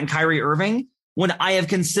Kevin Durant and Kyrie Irving. When I have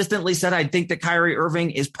consistently said I think that Kyrie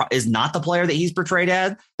Irving is not the player that he's portrayed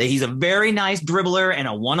as, that he's a very nice dribbler and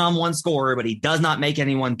a one-on-one scorer, but he does not make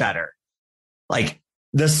anyone better. Like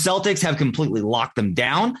the Celtics have completely locked them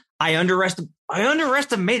down. I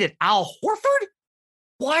underestimated Al Horford.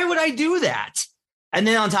 Why would I do that? And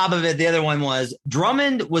then on top of it, the other one was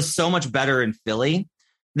Drummond was so much better in Philly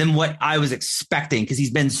than what I was expecting because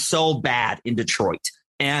he's been so bad in Detroit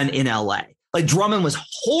and in LA. Like Drummond was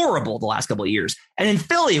horrible the last couple of years. And in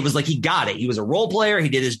Philly, it was like he got it. He was a role player. He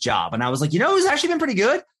did his job. And I was like, who's actually been pretty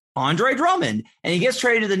good? Andre Drummond. And he gets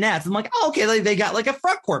traded to the Nets. I'm like, oh, okay, they got like a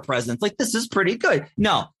front court presence. Like, this is pretty good.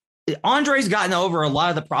 No, Andre's gotten over a lot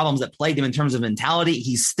of the problems that plagued him in terms of mentality.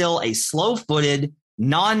 He's still a slow-footed,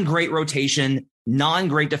 non-great rotation,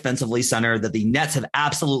 non-great defensively center that the Nets have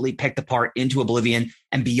absolutely picked apart into oblivion.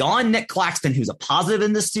 And beyond Nick Claxton, who's a positive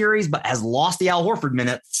in this series, but has lost the Al Horford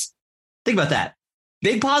minutes. Think about that.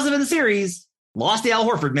 Big positive in the series, lost the Al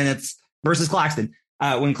Horford minutes versus Claxton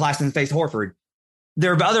when Claxton faced Horford.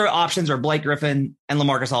 Their other options are Blake Griffin and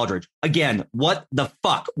LaMarcus Aldridge. Again, what the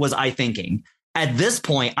fuck was I thinking? At this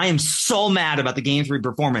point, I am so mad about the Game 3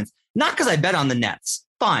 performance. Not because I bet on the Nets.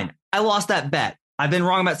 Fine. I lost that bet. I've been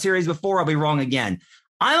wrong about series before. I'll be wrong again.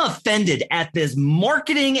 I'm offended at this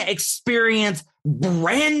marketing experience,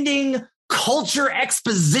 branding, culture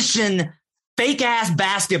exposition, fake ass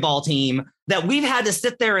basketball team that we've had to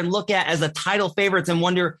sit there and look at as the title favorites and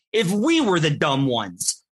wonder if we were the dumb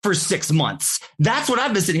ones for 6 months. That's what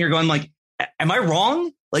I've been sitting here going like, am I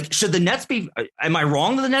wrong? Like, should the Nets am I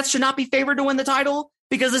wrong that the Nets should not be favored to win the title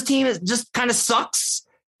because this team just kind of sucks?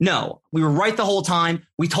 No, we were right the whole time.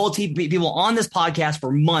 We told people on this podcast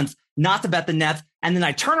for months not to bet the Nets, and then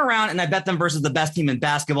I turn around and I bet them versus the best team in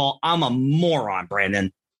basketball. I'm a moron,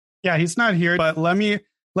 Brandon. Yeah, he's not here, but let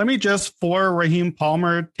me just, for Raheem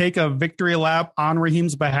Palmer, take a victory lap on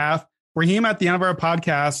Raheem's behalf. Raheem, at the end of our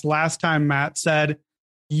podcast last time, Matt said,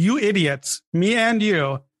 "You idiots, me and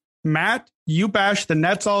you. Matt, you bashed the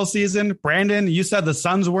Nets all season. Brandon, you said the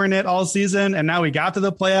Suns weren't it all season, and now we got to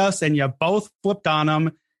the playoffs, and you both flipped on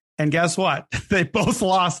them. And guess what? They both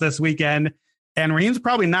lost this weekend. And Raheem's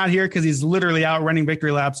probably not here because he's literally out running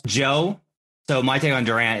victory laps." Joe, so my take on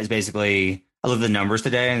Durant is basically, I looked at the numbers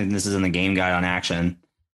today, and this is in the game guide on Action.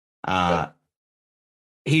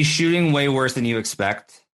 He's shooting way worse than you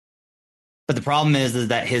expect. But the problem is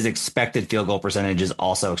that his expected field goal percentage is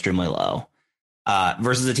also extremely low.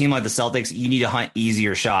 Versus a team like the Celtics, you need to hunt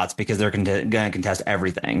easier shots because they're going to contest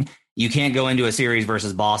everything. You can't go into a series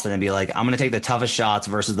versus Boston and be like, I'm going to take the toughest shots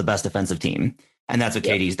versus the best defensive team. And that's what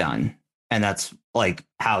KD's done. And that's like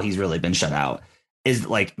how he's really been shut out. Is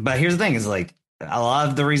like, but here's the thing is like, a lot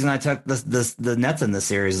of the reason I took the Nets in this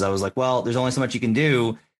series is I was like, well, there's only so much you can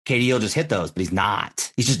do. KD will just hit those, but he's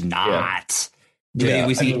not. He's just not. Did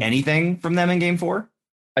we see anything from them in game 4?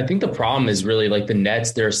 I think the problem is really like the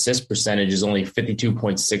Nets, their assist percentage is only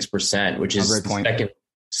 52.6%, which is the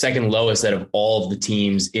second lowest out of all of the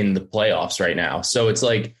teams in the playoffs right now. So it's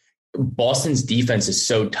like Boston's defense is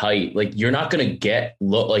so tight. Like you're not going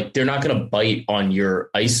to they're not going to bite on your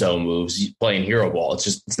ISO moves playing hero ball.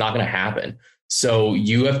 It's not going to happen. So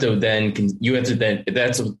you have to then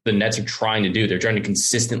that's what the Nets are trying to do. They're trying to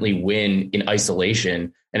consistently win in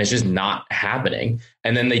isolation, and it's just not happening.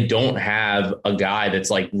 And then they don't have a guy that's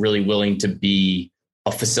like really willing to be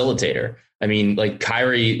a facilitator. I mean, like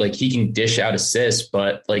Kyrie, like he can dish out assists,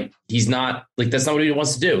 but like he's not like, that's not what he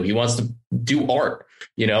wants to do. He wants to do art,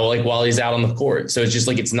 like while he's out on the court. So it's just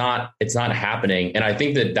like, it's not happening. And I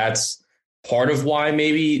think that's part of why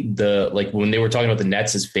maybe when they were talking about the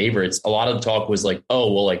Nets as favorites, a lot of the talk was like,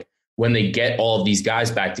 oh, well, like when they get all of these guys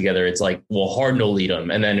back together, it's like, well, Harden will lead them.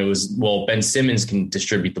 And then it was, well, Ben Simmons can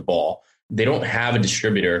distribute the ball. They don't have a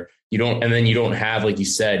distributor. You don't have, like you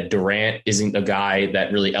said, Durant isn't a guy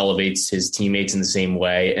that really elevates his teammates in the same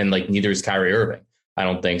way. And like neither is Kyrie Irving, I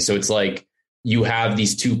don't think. So it's like you have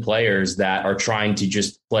these two players that are trying to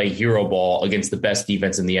just play hero ball against the best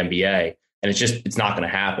defense in the NBA. And it's not going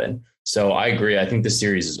to happen. So I agree. I think the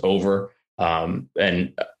series is over. And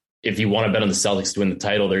if you want to bet on the Celtics to win the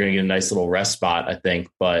title, they're going to get a nice little rest spot, I think.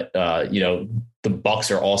 But, the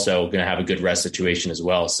Bucks are also going to have a good rest situation as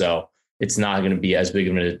well. So it's not going to be as big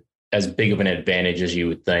of an advantage as you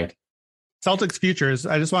would think. Celtics futures.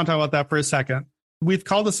 I just want to talk about that for a second. We've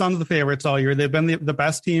called the Suns the favorites all year. They've been the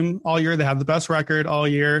best team all year. They have the best record all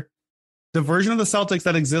year. The version of the Celtics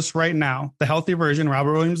that exists right now, the healthy version,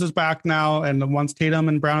 Robert Williams is back now, and once Tatum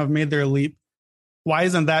and Brown have made their leap, why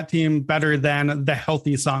isn't that team better than the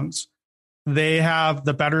healthy Suns? They have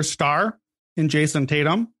the better star in Jason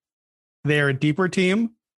Tatum. They are a deeper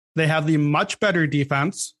team. They have the much better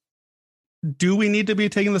defense. Do we need to be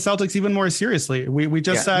taking the Celtics even more seriously? We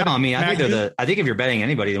just said. No, I mean, I think if you're betting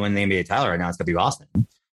anybody to win the NBA title right now, it's going to be Boston.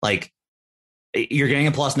 Like, you're getting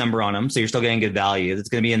a plus number on them, so you're still getting good value. It's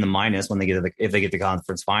going to be in the minus when they if they get to the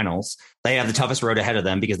conference finals. They have the toughest road ahead of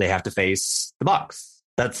them because they have to face the Bucks.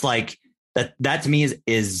 That's like that to me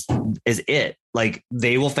is it. Like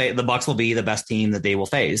they will face the Bucks will be the best team that they will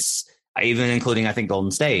face, even including I think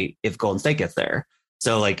Golden State if Golden State gets there.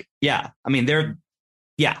 So like like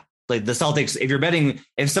the Celtics. If you're betting,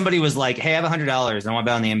 if somebody was like, hey, I have $100 and I want to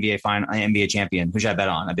bet on the NBA champion, who should I bet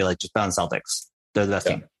on? I'd be like, just bet on the Celtics. They're the best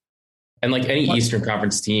team. And like any Eastern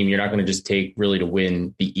Conference team, you're not going to just take really to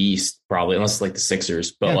win the East, probably, unless it's like the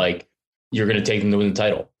Sixers. But like you're going to take them to win the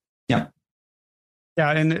title. Yeah.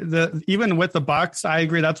 Yeah. And even with the Bucks, I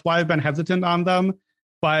agree. That's why I've been hesitant on them.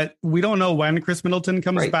 But we don't know when Chris Middleton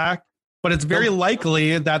comes back. But it's very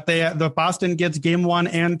likely that the Boston gets game 1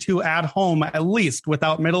 and 2 at home, at least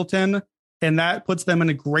without Middleton. And that puts them in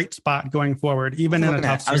a great spot going forward, even in a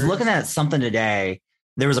tough series. I was looking at something today.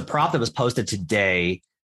 There was a prop that was posted today.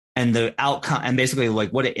 And the outcome, and basically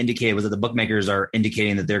like what it indicated was that the bookmakers are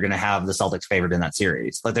indicating that they're going to have the Celtics favored in that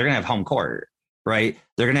series. Like they're going to have home court, right?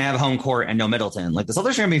 They're going to have home court and no Middleton. Like the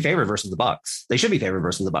Celtics are going to be favored versus the Bucks. They should be favored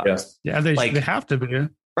versus the Bucks. Yeah, they have to be.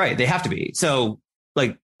 Right. They have to be. So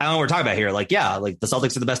like, I don't know what we're talking about here. Like, yeah, like the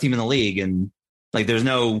Celtics are the best team in the league. And like, there's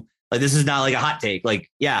no, like, this is not like a hot take.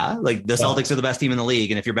 Like, yeah, like the Celtics are the best team in the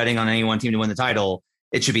league. And if you're betting on any one team to win the title,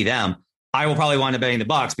 it should be them. I will probably wind up betting the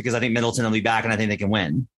Bucks because I think Middleton will be back and I think they can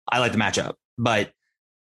win. I like the matchup, but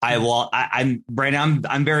I'm Brandon.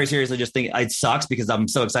 I'm very seriously just thinking it sucks because I'm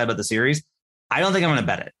so excited about the series. I don't think I'm going to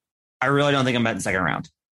bet it. I really don't think I'm betting second round.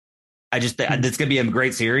 It's going to be a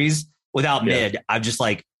great series without Mid. I'm just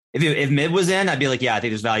like, if Mid was in, I'd be like, yeah, I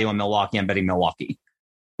think there's value on Milwaukee. I'm betting Milwaukee.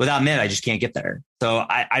 Without Mid, I just can't get there. So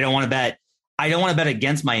I don't want to bet. I don't want to bet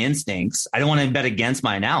against my instincts. I don't want to bet against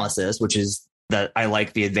my analysis, which is that I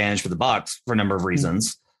like the advantage for the Bucks for a number of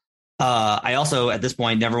reasons. I also, at this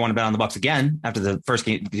point, never want to bet on the Bucks again after the first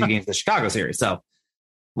two games of the Chicago series. So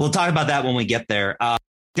we'll talk about that when we get there.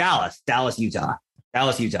 Dallas, Utah.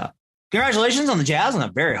 Congratulations on the Jazz on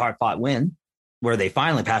a very hard-fought win where they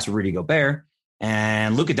finally passed Rudy Gobert.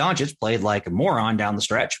 And Luka Doncic played like a moron down the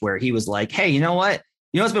stretch where he was like, hey, you know what?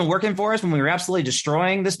 You know what's been working for us when we were absolutely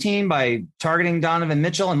destroying this team by targeting Donovan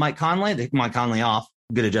Mitchell and Mike Conley? They took Mike Conley off.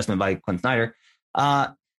 Good adjustment by Quinn Snyder.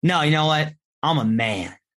 No, you know what? I'm a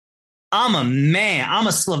man. I'm a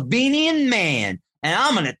Slovenian man, and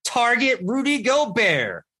I'm going to target Rudy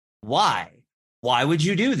Gobert. Why? Why would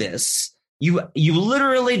you do this? You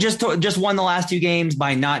literally just won the last two games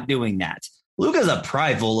by not doing that. Luka's a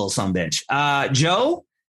prideful little sumbitch. Joe,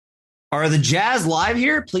 are the Jazz live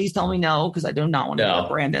here? Please tell me no, because I do not want to bet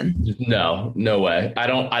Brandon. No way. I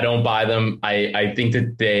don't buy them. I think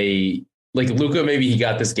that they like Luka. Maybe he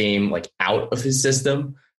got this game like out of his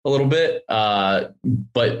system a little bit,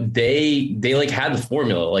 but they like had the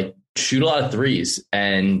formula, like shoot a lot of threes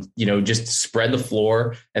and, just spread the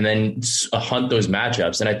floor and then hunt those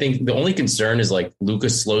matchups. And I think the only concern is like Luka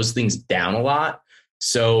slows things down a lot.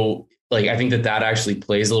 So like, I think that actually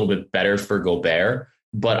plays a little bit better for Gobert,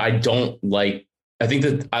 but I think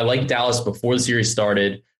that I like Dallas before the series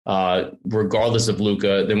started, regardless of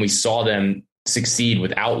Luka. Then we saw them succeed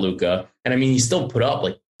without Luka. And I mean, he still put up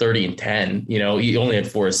like 30 and 10, he only had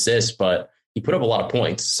 4 assists, but he put up a lot of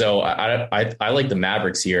points. So I like the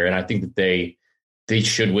Mavericks here. And I think that they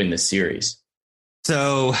should win this series.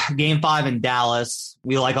 So game 5 in Dallas,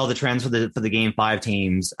 we like all the trends for the game 5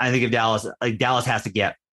 teams. I think if Dallas has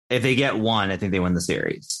to if they get 1, I think they win the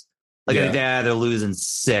series. They're losing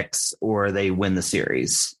 6 or they win the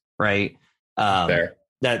series. Right. Fair.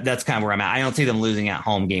 That's kind of where I'm at. I don't see them losing at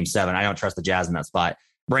home game 7. I don't trust the Jazz in that spot.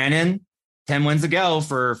 Brandon, 10 wins to go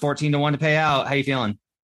for 14-1 to pay out. How you feeling?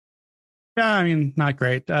 Yeah, I mean, not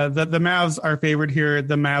great. The Mavs are favored here.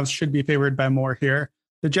 The Mavs should be favored by more here.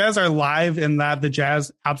 The Jazz are live in that the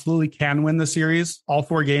Jazz absolutely can win the series. All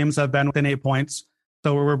 4 games have been within 8 points.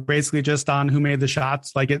 So we're basically just on who made the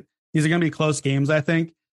shots. These are going to be close games, I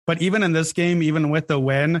think. But even in this game, even with the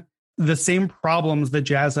win, the same problems the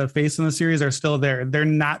Jazz have faced in the series are still there. They're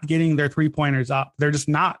not getting their 3-pointers up. They're just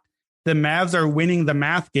not. The Mavs are winning the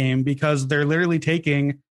math game because they're literally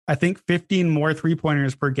taking, I think, 15 more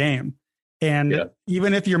 3-pointers per game. And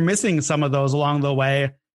even if you're missing some of those along the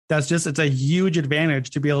way, it's a huge advantage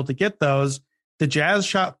to be able to get those. The Jazz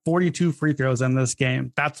shot 42 free throws in this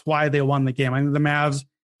game. That's why they won the game. I think the Mavs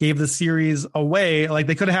gave the series away. Like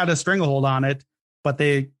they could have had a stranglehold on it, but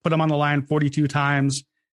they put them on the line 42 times.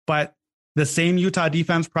 But the same Utah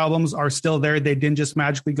defense problems are still there. They didn't just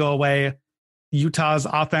magically go away. Utah's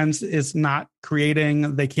offense is not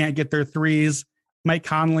creating. They can't get their threes. Mike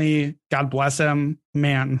Conley, God bless him,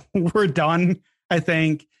 man, we're done, I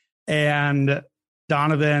think. And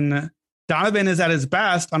Donovan is at his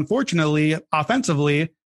best, unfortunately, offensively,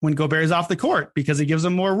 when Gobert is off the court because he gives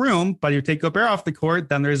him more room. But you take Gobert off the court,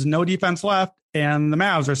 then there's no defense left, and the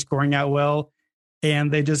Mavs are scoring at will.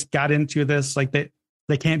 And they just got into this, like they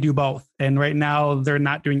can't do both. And right now they're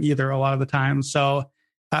not doing either a lot of the time. So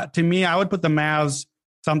to me, I would put the Mavs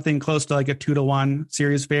something close to like a 2-1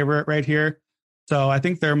 series favorite right here. So I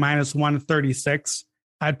think they're minus 136.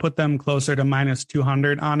 I'd put them closer to minus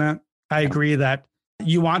 200 on it. I agree that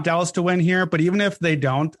you want Dallas to win here, but even if they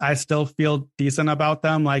don't, I still feel decent about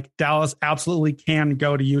them. Like Dallas absolutely can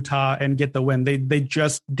go to Utah and get the win. They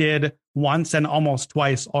just did once and almost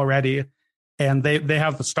twice already. And they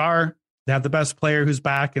have the star. They have the best player who's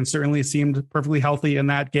back and certainly seemed perfectly healthy in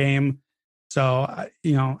that game. So,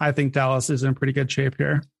 I think Dallas is in pretty good shape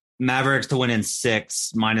here. Mavericks to win in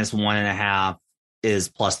 6, minus 1.5 is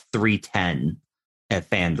plus 310 at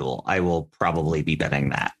FanDuel. I will probably be betting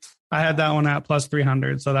that. I had that one at plus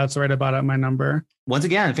 300. So that's right about at my number. Once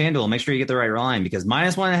again, FanDuel, make sure you get the right line because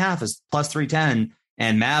minus 1.5 is plus 310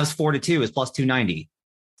 and Mavs 4-2 is plus 290.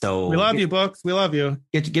 So we love you, books. We love you.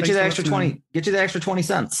 Get you the extra 20. Get you the extra 20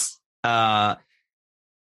 cents.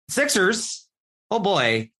 Sixers. Oh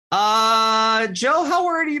boy. Joe, how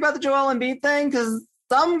worried are you about the Joel Embiid thing? Because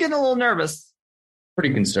I'm getting a little nervous.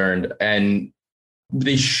 Pretty concerned, and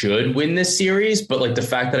they should win this series. But like the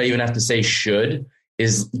fact that I even have to say should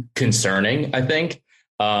is concerning. I think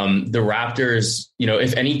the Raptors,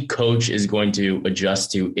 if any coach is going to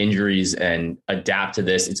adjust to injuries and adapt to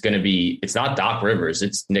this, it's not Doc Rivers,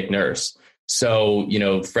 it's Nick Nurse. So,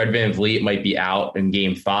 Fred VanVleet might be out in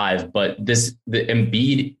game 5, but the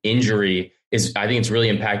Embiid injury I think it's really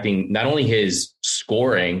impacting not only his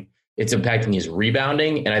scoring, it's impacting his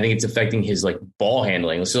rebounding. And I think it's affecting his ball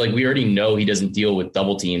handling. So we already know he doesn't deal with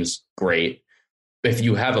double teams great. If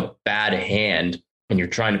you have a bad hand and you're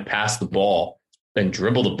trying to pass the ball and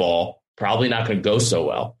dribble the ball, probably not going to go so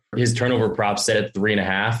well. His turnover prop set at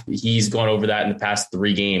 3.5. He's gone over that in the past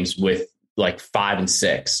 3 games with 5 and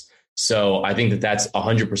 6. So I think that's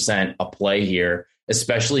 100% a play here,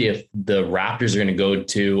 especially if the Raptors are going to go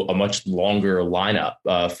to a much longer lineup.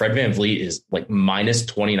 Fred VanVleet is minus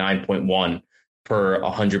 29.1 per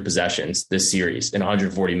 100 possessions this series in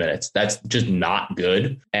 140 minutes. That's just not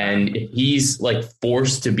good. And if he's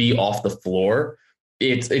forced to be off the floor,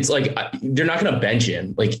 it's they're not going to bench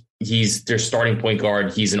him. He's their starting point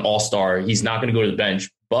guard. He's an all-star. He's not going to go to the bench.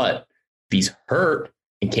 But if he's hurt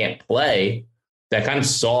and can't play, that kind of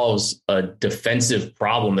solves a defensive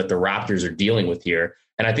problem that the Raptors are dealing with here.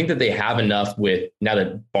 And I think that they have enough with, now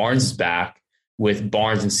that Barnes is back, with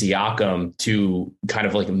Barnes and Siakam to kind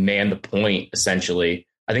of man the point, essentially.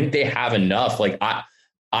 I think they have enough.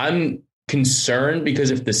 I'm concerned because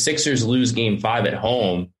if the Sixers lose game 5 at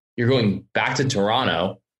home, you're going back to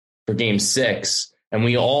Toronto for game 6. And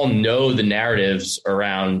we all know the narratives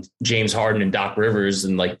around James Harden and Doc Rivers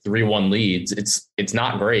and 3-1 leads. It's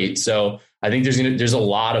not great. So I think there's a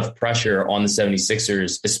lot of pressure on the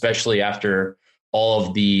 76ers, especially after all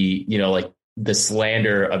of the, the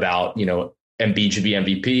slander about, Embiid should be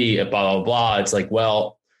MVP, blah, blah, blah. It's that's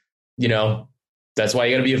why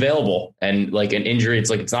you got to be available. And an injury,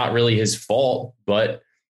 it's not really his fault, but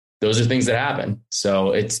those are things that happen.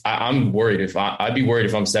 So I'm worried I'd be worried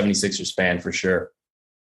if I'm a 76ers fan for sure.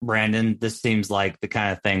 Brandon, this seems like the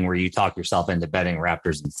kind of thing where you talk yourself into betting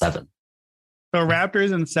Raptors in 7. So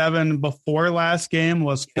Raptors in 7 before last game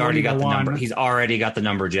was 40-1. He's already got the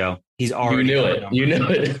number, Joe. He's already You knew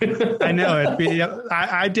it. I know it.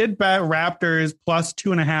 I did bet Raptors plus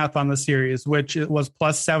 2.5 on the series, which was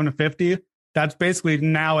plus 750. That's basically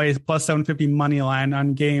now a plus 750 money line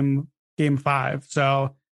on game 5.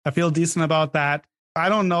 So I feel decent about that. I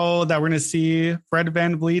don't know that we're going to see Fred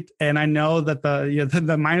VanVleet, and I know that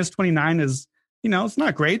the minus 29 is, it's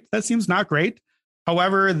not great. That seems not great.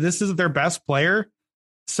 However, this is their best player.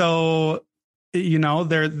 So,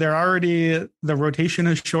 they're already, the rotation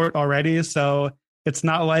is short already. So it's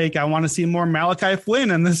not like I want to see more Malachi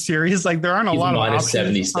Flynn in this series. There aren't a lot of options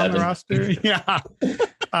 77 on the roster. Yeah.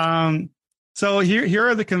 So here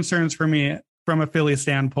are the concerns for me from a Philly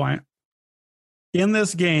standpoint. In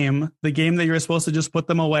this game, the game that you were supposed to just put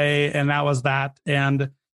them away, and that was that.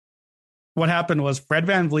 And what happened was Fred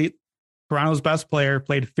VanVleet, Toronto's best player,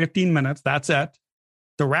 played 15 minutes. That's it.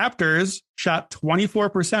 The Raptors shot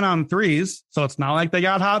 24% on threes, so it's not like they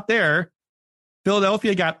got hot there.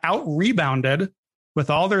 Philadelphia got out-rebounded with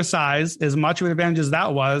all their size. As much of an advantage as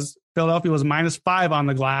that was, Philadelphia was -5 on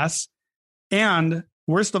the glass. And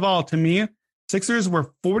worst of all, to me, Sixers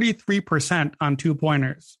were 43% on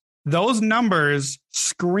 2-pointers. Those numbers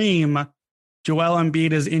scream Joel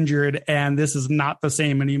Embiid is injured and this is not the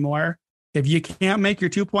same anymore. If you can't make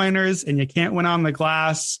your 2-pointers and you can't win on the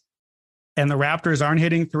glass and the Raptors aren't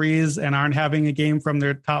hitting threes and aren't having a game from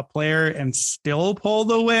their top player and still pull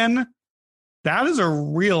the win, that is a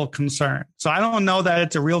real concern. So I don't know that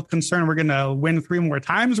it's a real concern. We're going to win 3 more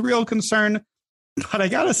times, real concern. But I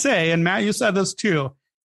got to say, and Matt, you said this too,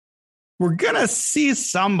 we're going to see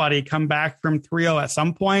somebody come back from 3-0 at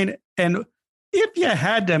some point. And if you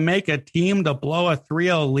had to make a team to blow a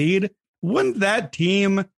 3-0 lead, wouldn't that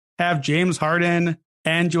team have James Harden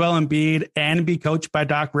and Joel Embiid and be coached by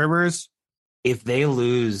Doc Rivers? If they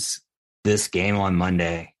lose this game on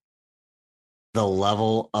Monday, the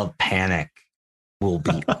level of panic will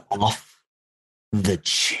be off the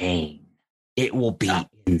chain. It will be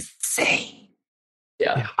insane.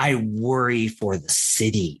 Yeah. I worry for the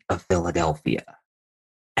city of Philadelphia.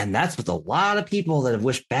 And that's with a lot of people that have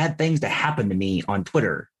wished bad things to happen to me on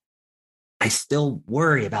Twitter. I still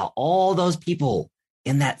worry about all those people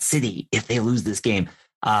in that city if they lose this game.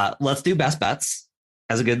 Let's do best bets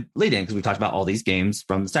as a good lead in because we talked about all these games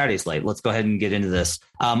from the Saturday slate. Let's go ahead and get into this.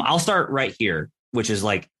 I'll start right here, which is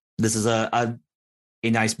this is a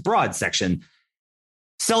nice broad section.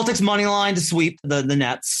 Celtics money line to sweep the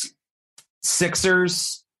Nets.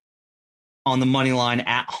 Sixers on the money line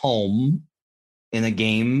at home in a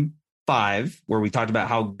game 5 where we talked about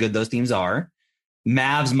how good those teams are.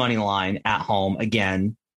 Mavs money line at home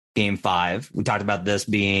again, game 5. We talked about this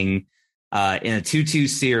being in a 2-2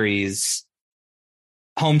 series.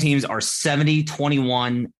 Home teams are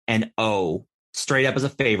 70-21-0 straight up as a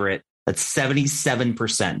favorite. That's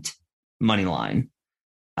 77%. money line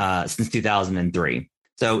since 2003.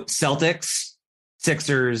 So Celtics,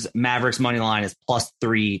 Sixers, Mavericks money line is plus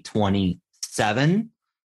 327.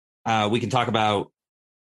 We can talk about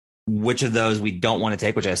which of those we don't want to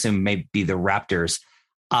take, which I assume may be the Raptors.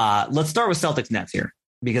 Let's start with Celtics Nets here,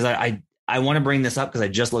 because I want to bring this up because I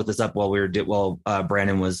just looked this up while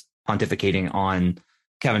Brandon was pontificating on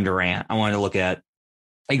Kevin Durant. I wanted to look at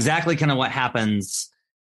exactly kind of what happens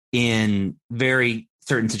in very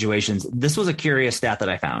certain situations. This was a curious stat that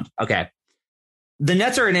I found. Okay. The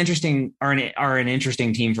Nets are an interesting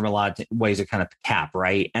team from a lot of ways to kind of cap,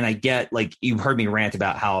 right? And I get, like, you've heard me rant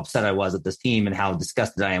about how upset I was at this team and how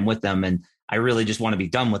disgusted I am with them, and I really just want to be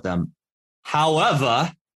done with them.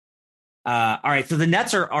 However, all right, so the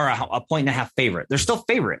Nets are a 1.5 favorite. They're still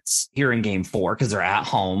favorites here in Game 4 because they're at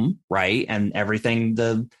home, right? And everything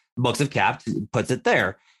the books have capped puts it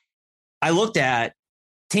there. I looked at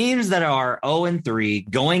teams that are 0-3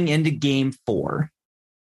 going into Game 4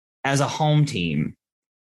 as a home team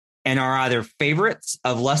and are either favorites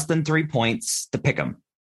of less than 3 points to pick them.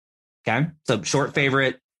 Okay. So short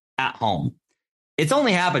favorite at home. It's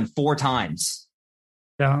only happened 4 times.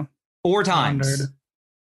 Yeah. 4 times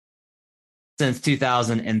since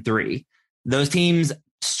 2003. Those teams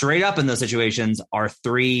straight up in those situations are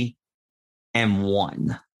 3-1.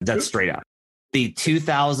 That's straight up. The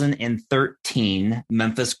 2013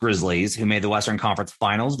 Memphis Grizzlies, who made the Western Conference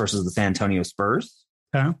Finals versus the San Antonio Spurs.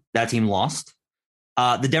 Okay. That team lost.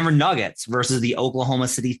 The Denver Nuggets versus the Oklahoma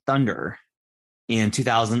City Thunder in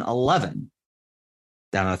 2011.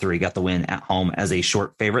 Down to 3, got the win at home as a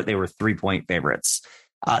short favorite. They were 3-point favorites.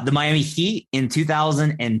 The Miami Heat in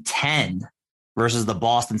 2010 versus the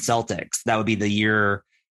Boston Celtics. That would be the year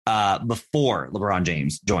before LeBron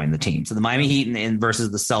James joined the team. So the Miami Heat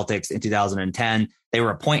versus the Celtics in 2010, they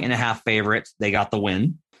were a 1.5 favorites. They got the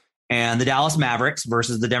win. And the Dallas Mavericks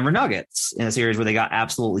versus the Denver Nuggets in a series where they got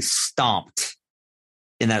absolutely stomped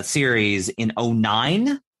in that series in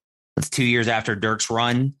 2009. That's 2 years after Dirk's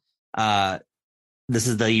run. This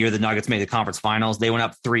is the year the Nuggets made the conference finals. They went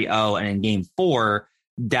up 3-0. And in Game 4,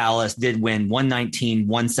 Dallas did win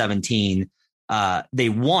 119-117. They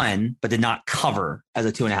won, but did not cover as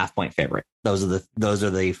a 2.5-point favorite. Those are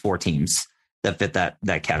the 4 teams that fit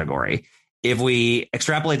that category. If we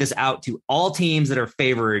extrapolate this out to all teams that are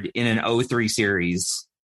favored in an 0-3 series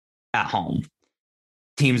at home,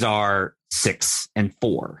 teams are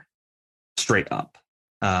 6-4 straight up.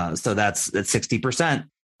 So that's 60%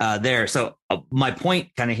 there. So my point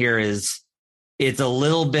kind of here is it's a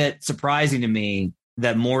little bit surprising to me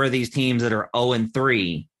that more of these teams that are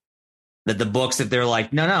 0-3, that the books, if they're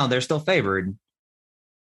like, no, they're still favored,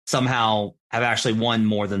 somehow have actually won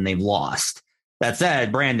more than they've lost. That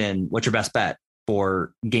said, Brandon, what's your best bet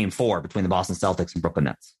for Game 4 between the Boston Celtics and Brooklyn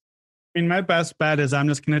Nets? I mean, my best bet is I'm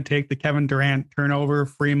just going to take the Kevin Durant turnover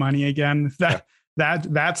free money again.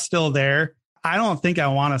 That's still there. I don't think I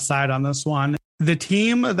want to side on this one. The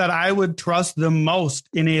team that I would trust the most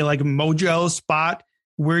in a like mojo spot,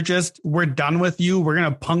 we're done with you. We're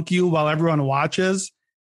going to punk you while everyone watches.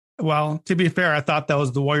 Well, to be fair, I thought that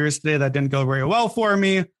was the Warriors today. That didn't go very well for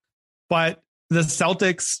me, but the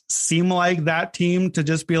Celtics seem like that team to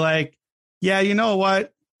just be like, yeah, you know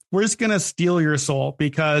what? We're just going to steal your soul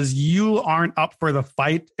because you aren't up for the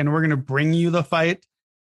fight and we're going to bring you the fight.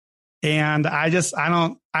 And I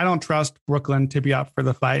don't trust Brooklyn to be up for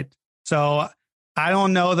the fight. So I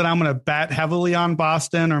don't know that I'm going to bet heavily on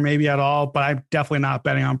Boston or maybe at all, but I'm definitely not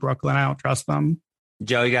betting on Brooklyn. I don't trust them.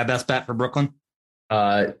 Joe, you got best bet for Brooklyn?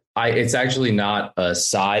 It's actually not a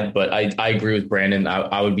side, but I agree with Brandon.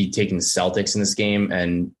 I would be taking the Celtics in this game,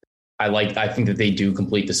 and I think that they do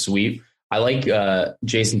complete the sweep. I like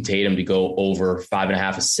Jason Tatum to go over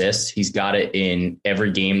 5.5 assists. He's got it in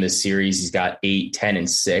every game this series. He's got 8, 10, and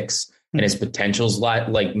 6. And his potentials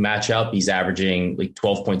like match up. He's averaging like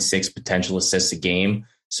 12.6 potential assists a game.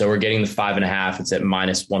 So we're getting the 5.5. It's at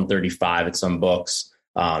minus 135 at some books.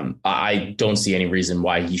 I don't see any reason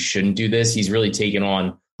why he shouldn't do this. He's really taken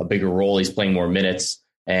on a bigger role. He's playing more minutes,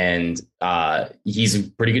 and he's a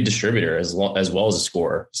pretty good distributor as well as a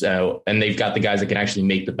scorer. So, and they've got the guys that can actually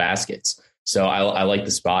make the baskets. So I like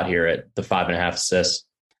the spot here at the 5.5 assists.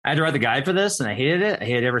 I had to write the guide for this, and I hated it. I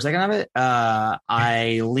hated every second of it.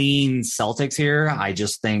 I lean Celtics here. I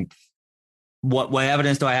just think, what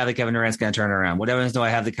evidence do I have that Kevin Durant's going to turn around? What evidence do I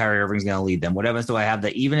have that Kyrie Irving's going to lead them? What evidence do I have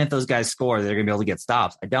that even if those guys score, they're going to be able to get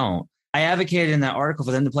stops? I don't. I advocated in that article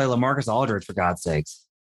for them to play LaMarcus Aldridge, for God's sakes.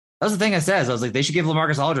 That was the thing I said. I was like, they should give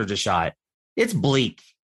LaMarcus Aldridge a shot. It's bleak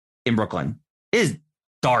in Brooklyn. It is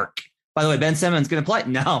dark. By the way, Ben Simmons going to play?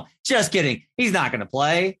 No, just kidding. He's not going to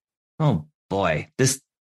play. Oh, boy.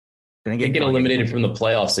 They get eliminated from the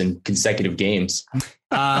playoffs in consecutive games.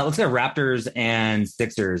 Let's go Raptors and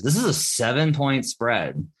Sixers. This is a 7-point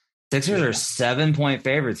spread. Sixers are 7-point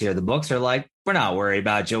favorites here. The books are like, we're not worried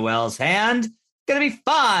about Joel's hand. Going to be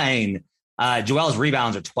fine. Joel's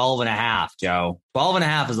rebounds are 12.5, Joe.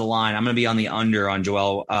 12.5 is the line. I'm going to be on the under on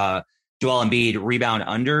Joel Embiid rebound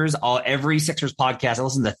unders. Every Sixers podcast, I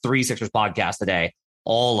listened to 3 Sixers podcasts today.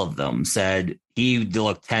 All of them said he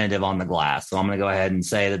looked tentative on the glass. So I'm going to go ahead and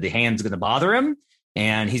say that the hand's going to bother him,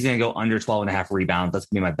 and he's going to go under 12.5 rebounds. That's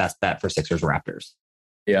going to be my best bet for Sixers Raptors.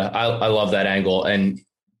 Yeah, I love that angle. And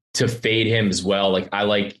to fade him as well, like I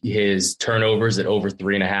like his turnovers at over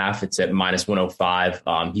 3.5. It's at minus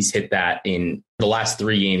 105. He's hit that in the last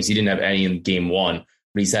 3 games. He didn't have any in game 1,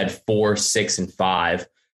 but he's had 4, 6, and 5.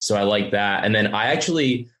 So I like that. And then I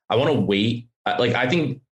want to wait. I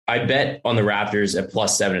think I bet on the Raptors at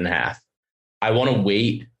plus 7.5. I want to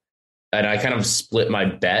wait. And I kind of split my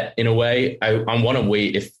bet in a way. I want to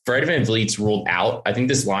wait. If Fred VanVleet's ruled out, I think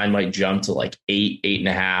this line might jump to like 8,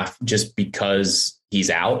 8.5 just because he's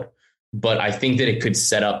out. But I think that it could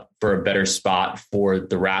set up for a better spot for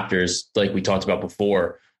the Raptors, like we talked about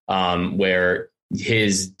before, where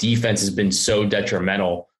his defense has been so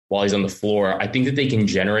detrimental while he's on the floor. I think that they can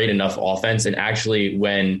generate enough offense. And actually,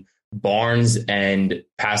 when Barnes and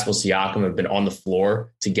Pascal Siakam have been on the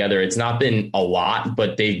floor together, it's not been a lot,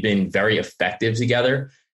 but they've been very effective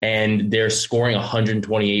together. And they're scoring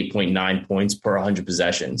 128.9 points per 100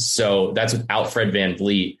 possessions. So that's without Fred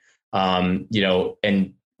VanVleet.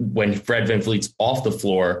 And when Fred VanVleet's off the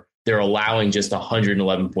floor, they're allowing just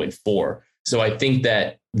 111.4. So I think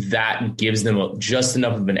that gives them just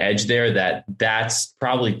enough of an edge there that's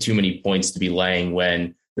probably too many points to be laying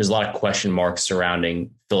when there's a lot of question marks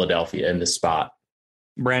surrounding Philadelphia in this spot.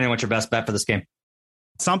 Brandon, what's your best bet for this game?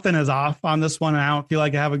 Something is off on this one. I don't feel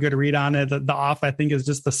like I have a good read on it. The off, I think, is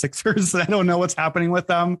just the Sixers. I don't know what's happening with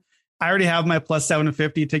them. I already have my plus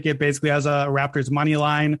 750 ticket basically as a Raptors money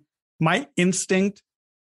line. My instinct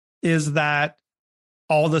is that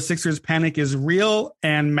all the Sixers panic is real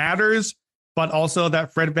and matters, but also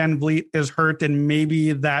that Fred VanVleet is hurt, and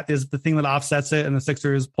maybe that is the thing that offsets it and the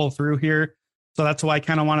Sixers pull through here. So that's why I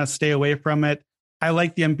kind of want to stay away from it. I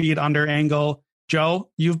like the Embiid under angle. Joe,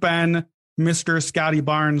 you've been Mr. Scotty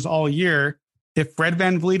Barnes all year. If Fred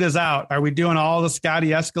VanVleet is out, are we doing all the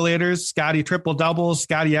Scotty escalators, Scotty triple doubles,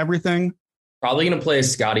 Scotty everything? Probably going to play a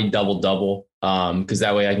Scotty double because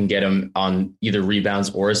that way I can get him on either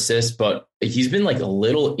rebounds or assists. But he's been like a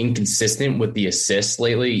little inconsistent with the assists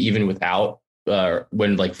lately, even without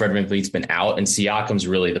when like Fred VanVleet's been out, and Siakam's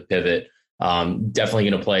really the pivot. Definitely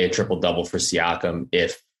going to play a triple double for Siakam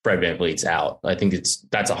if Fred VanVleet's out. I think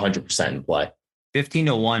that's 100% in play.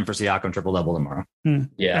 15-1 for Siakam triple double tomorrow.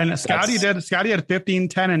 Yeah, and Scotty had 15,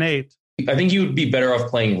 10, and 8. I think you would be better off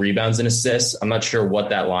playing rebounds and assists. I'm not sure what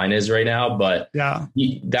that line is right now, but yeah,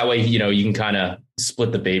 that way you can kind of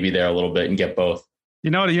split the baby there a little bit and get both.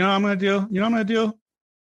 You know what I'm going to do? You know what I'm going to do?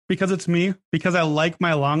 Because it's me, because I like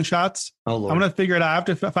my long shots. Oh, Lord. I'm going to figure it out. I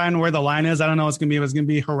have to find where the line is. I don't know what it's going to be. It's going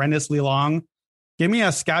to be horrendously long. Give me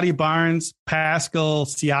a Scotty Barnes, Pascal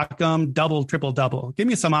Siakam, triple double. Give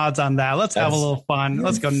me some odds on that. Let's have a little fun.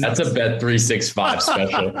 Let's go nuts. That's a bet 365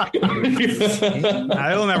 special.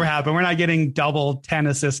 It will never happen. We're not getting double 10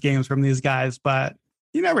 assist games from these guys, but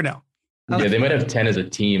you never know. Yeah, they might have 10 as a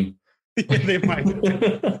team. They might.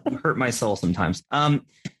 Hurt my soul sometimes.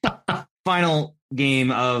 Final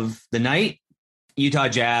game of the night, Utah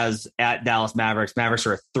Jazz at Dallas Mavericks. Mavericks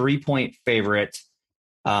are a 3-point favorite.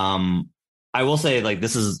 I will say, like,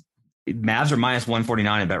 this is Mavs are minus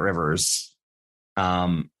 149 at Bet Rivers.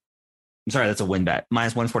 I'm sorry, that's a win bet.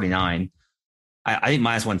 Minus 149. I think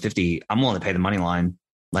minus 150. I'm willing to pay the money line.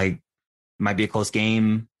 Like, might be a close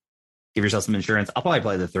game. Give yourself some insurance. I'll probably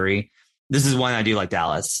play the 3. This is one I do like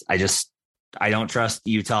Dallas. I don't trust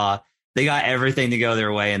Utah. They got everything to go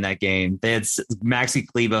their way in that game. They had Maxi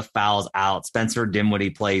Kleber fouls out. Spencer Dinwiddie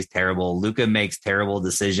plays terrible. Luka makes terrible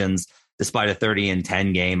decisions despite a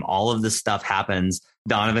 30-10 game. All of this stuff happens.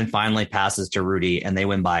 Donovan finally passes to Rudy, and they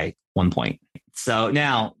win by 1 point. So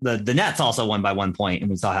now the Nets also won by 1 point,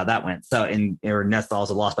 and we saw how that went. So Nets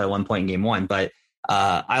also lost by 1 point in game 1. But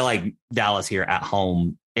I like Dallas here at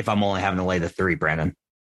home if I'm only having to lay the 3, Brandon.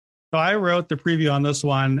 So I wrote the preview on this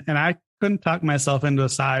one, and I couldn't talk myself into a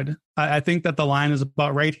side. I think that the line is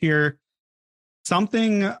about right here.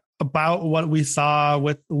 Something about what we saw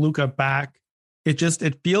with Luka back,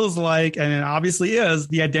 it feels like, and it obviously is,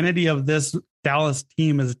 the identity of this Dallas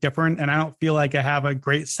team is different, and I don't feel like I have a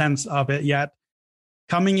great sense of it yet.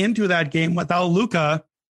 Coming into that game without Luka,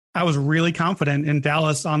 I was really confident in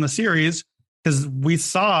Dallas on the series because we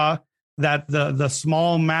saw that the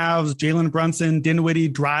small Mavs, Jalen Brunson, Dinwiddie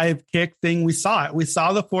drive kick thing, we saw it. We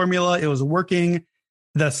saw the formula. It was working.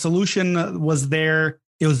 The solution was there.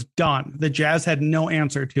 It was done. The Jazz had no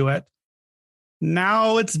answer to it.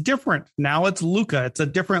 Now it's different. Now it's Luka. It's a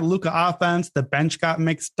different Luka offense. The bench got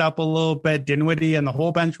mixed up a little bit. Dinwiddie and the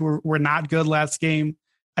whole bench were not good last game.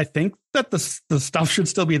 I think that the stuff should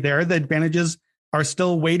still be there. The advantages are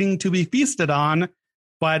still waiting to be feasted on,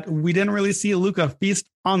 but we didn't really see Luka feast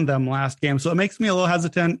on them last game. So it makes me a little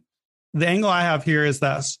hesitant. The angle I have here is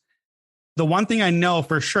this. The one thing I know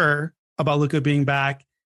for sure about Luka being back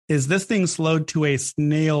is this thing slowed to a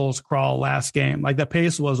snail's crawl last game. Like the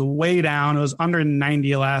pace was way down. It was under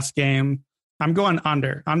 90 last game. I'm going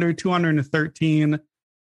under 213.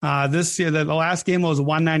 This year, the last game was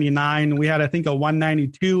 199. We had, I think, a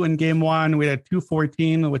 192 in game one. We had a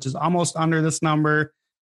 214, which is almost under this number.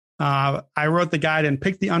 I wrote the guide and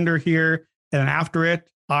picked the under here. And after it,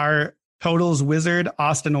 our totals wizard,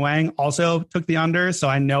 Austin Wang, also took the under. So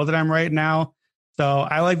I know that I'm right now. So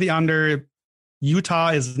I like the under. Utah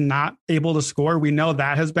is not able to score. We know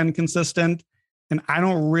that has been consistent. And I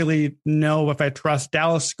don't really know if I trust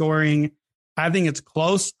Dallas scoring. I think it's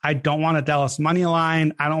close. I don't want a Dallas money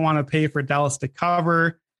line. I don't want to pay for Dallas to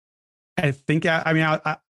cover. I think,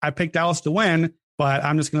 I picked Dallas to win, but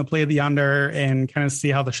I'm just going to play the under and kind of see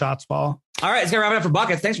how the shots fall. All right, it's going to wrap it up for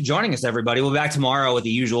Buckets. Thanks for joining us, everybody. We'll be back tomorrow with the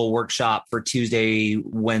usual workshop for Tuesday,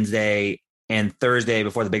 Wednesday, and Thursday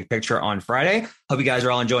before the big picture on Friday. Hope you guys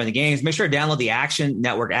are all enjoying the games. Make sure to download the Action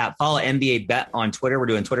Network app. Follow NBA Bet on Twitter. We're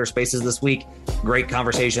doing Twitter Spaces this week. Great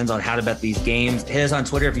conversations on how to bet these games. Hit us on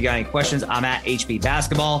Twitter if you got any questions. I'm at HB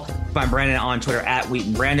Basketball. Find Brandon on Twitter at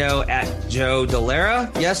Wheaton Brando, at Joe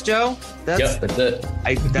Delera. Yes, Joe? Yep, that's it.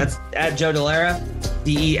 That's at Joe Delera,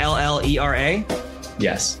 Dellera.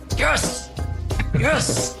 Yes. Yes.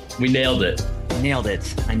 We nailed it.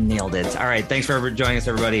 I nailed it. All right. Thanks for joining us,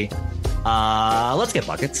 everybody. Let's get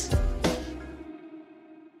buckets.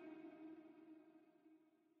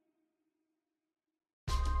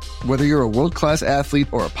 Whether you're a world-class athlete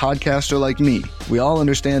or a podcaster like me, we all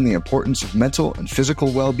understand the importance of mental and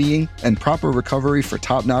physical well-being and proper recovery for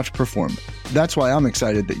top-notch performance. That's why I'm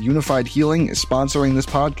excited that Unified Healing is sponsoring this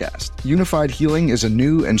podcast. Unified Healing is a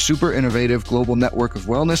new and super innovative global network of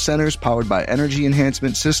wellness centers powered by Energy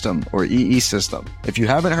Enhancement System, or EE System. If you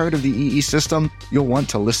haven't heard of the EE System, you'll want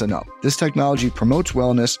to listen up. This technology promotes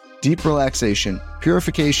wellness, deep relaxation,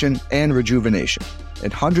 purification, and rejuvenation.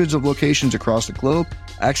 At hundreds of locations across the globe,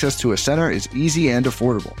 access to a center is easy and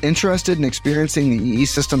affordable. Interested in experiencing the EE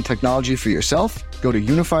System technology for yourself? Go to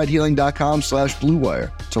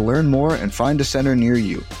unifiedhealing.com/bluewire to learn more and find a center near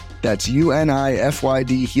you. That's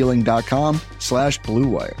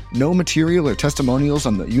unifydhealing.com/bluewire. No material or testimonials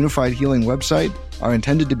on the Unified Healing website are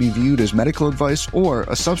intended to be viewed as medical advice or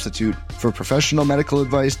a substitute for professional medical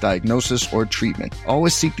advice, diagnosis, or treatment.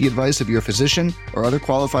 Always seek the advice of your physician or other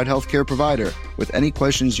qualified healthcare provider with any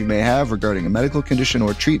questions you may have regarding a medical condition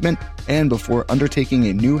or treatment and before undertaking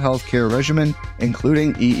a new healthcare regimen,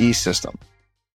 including EE System.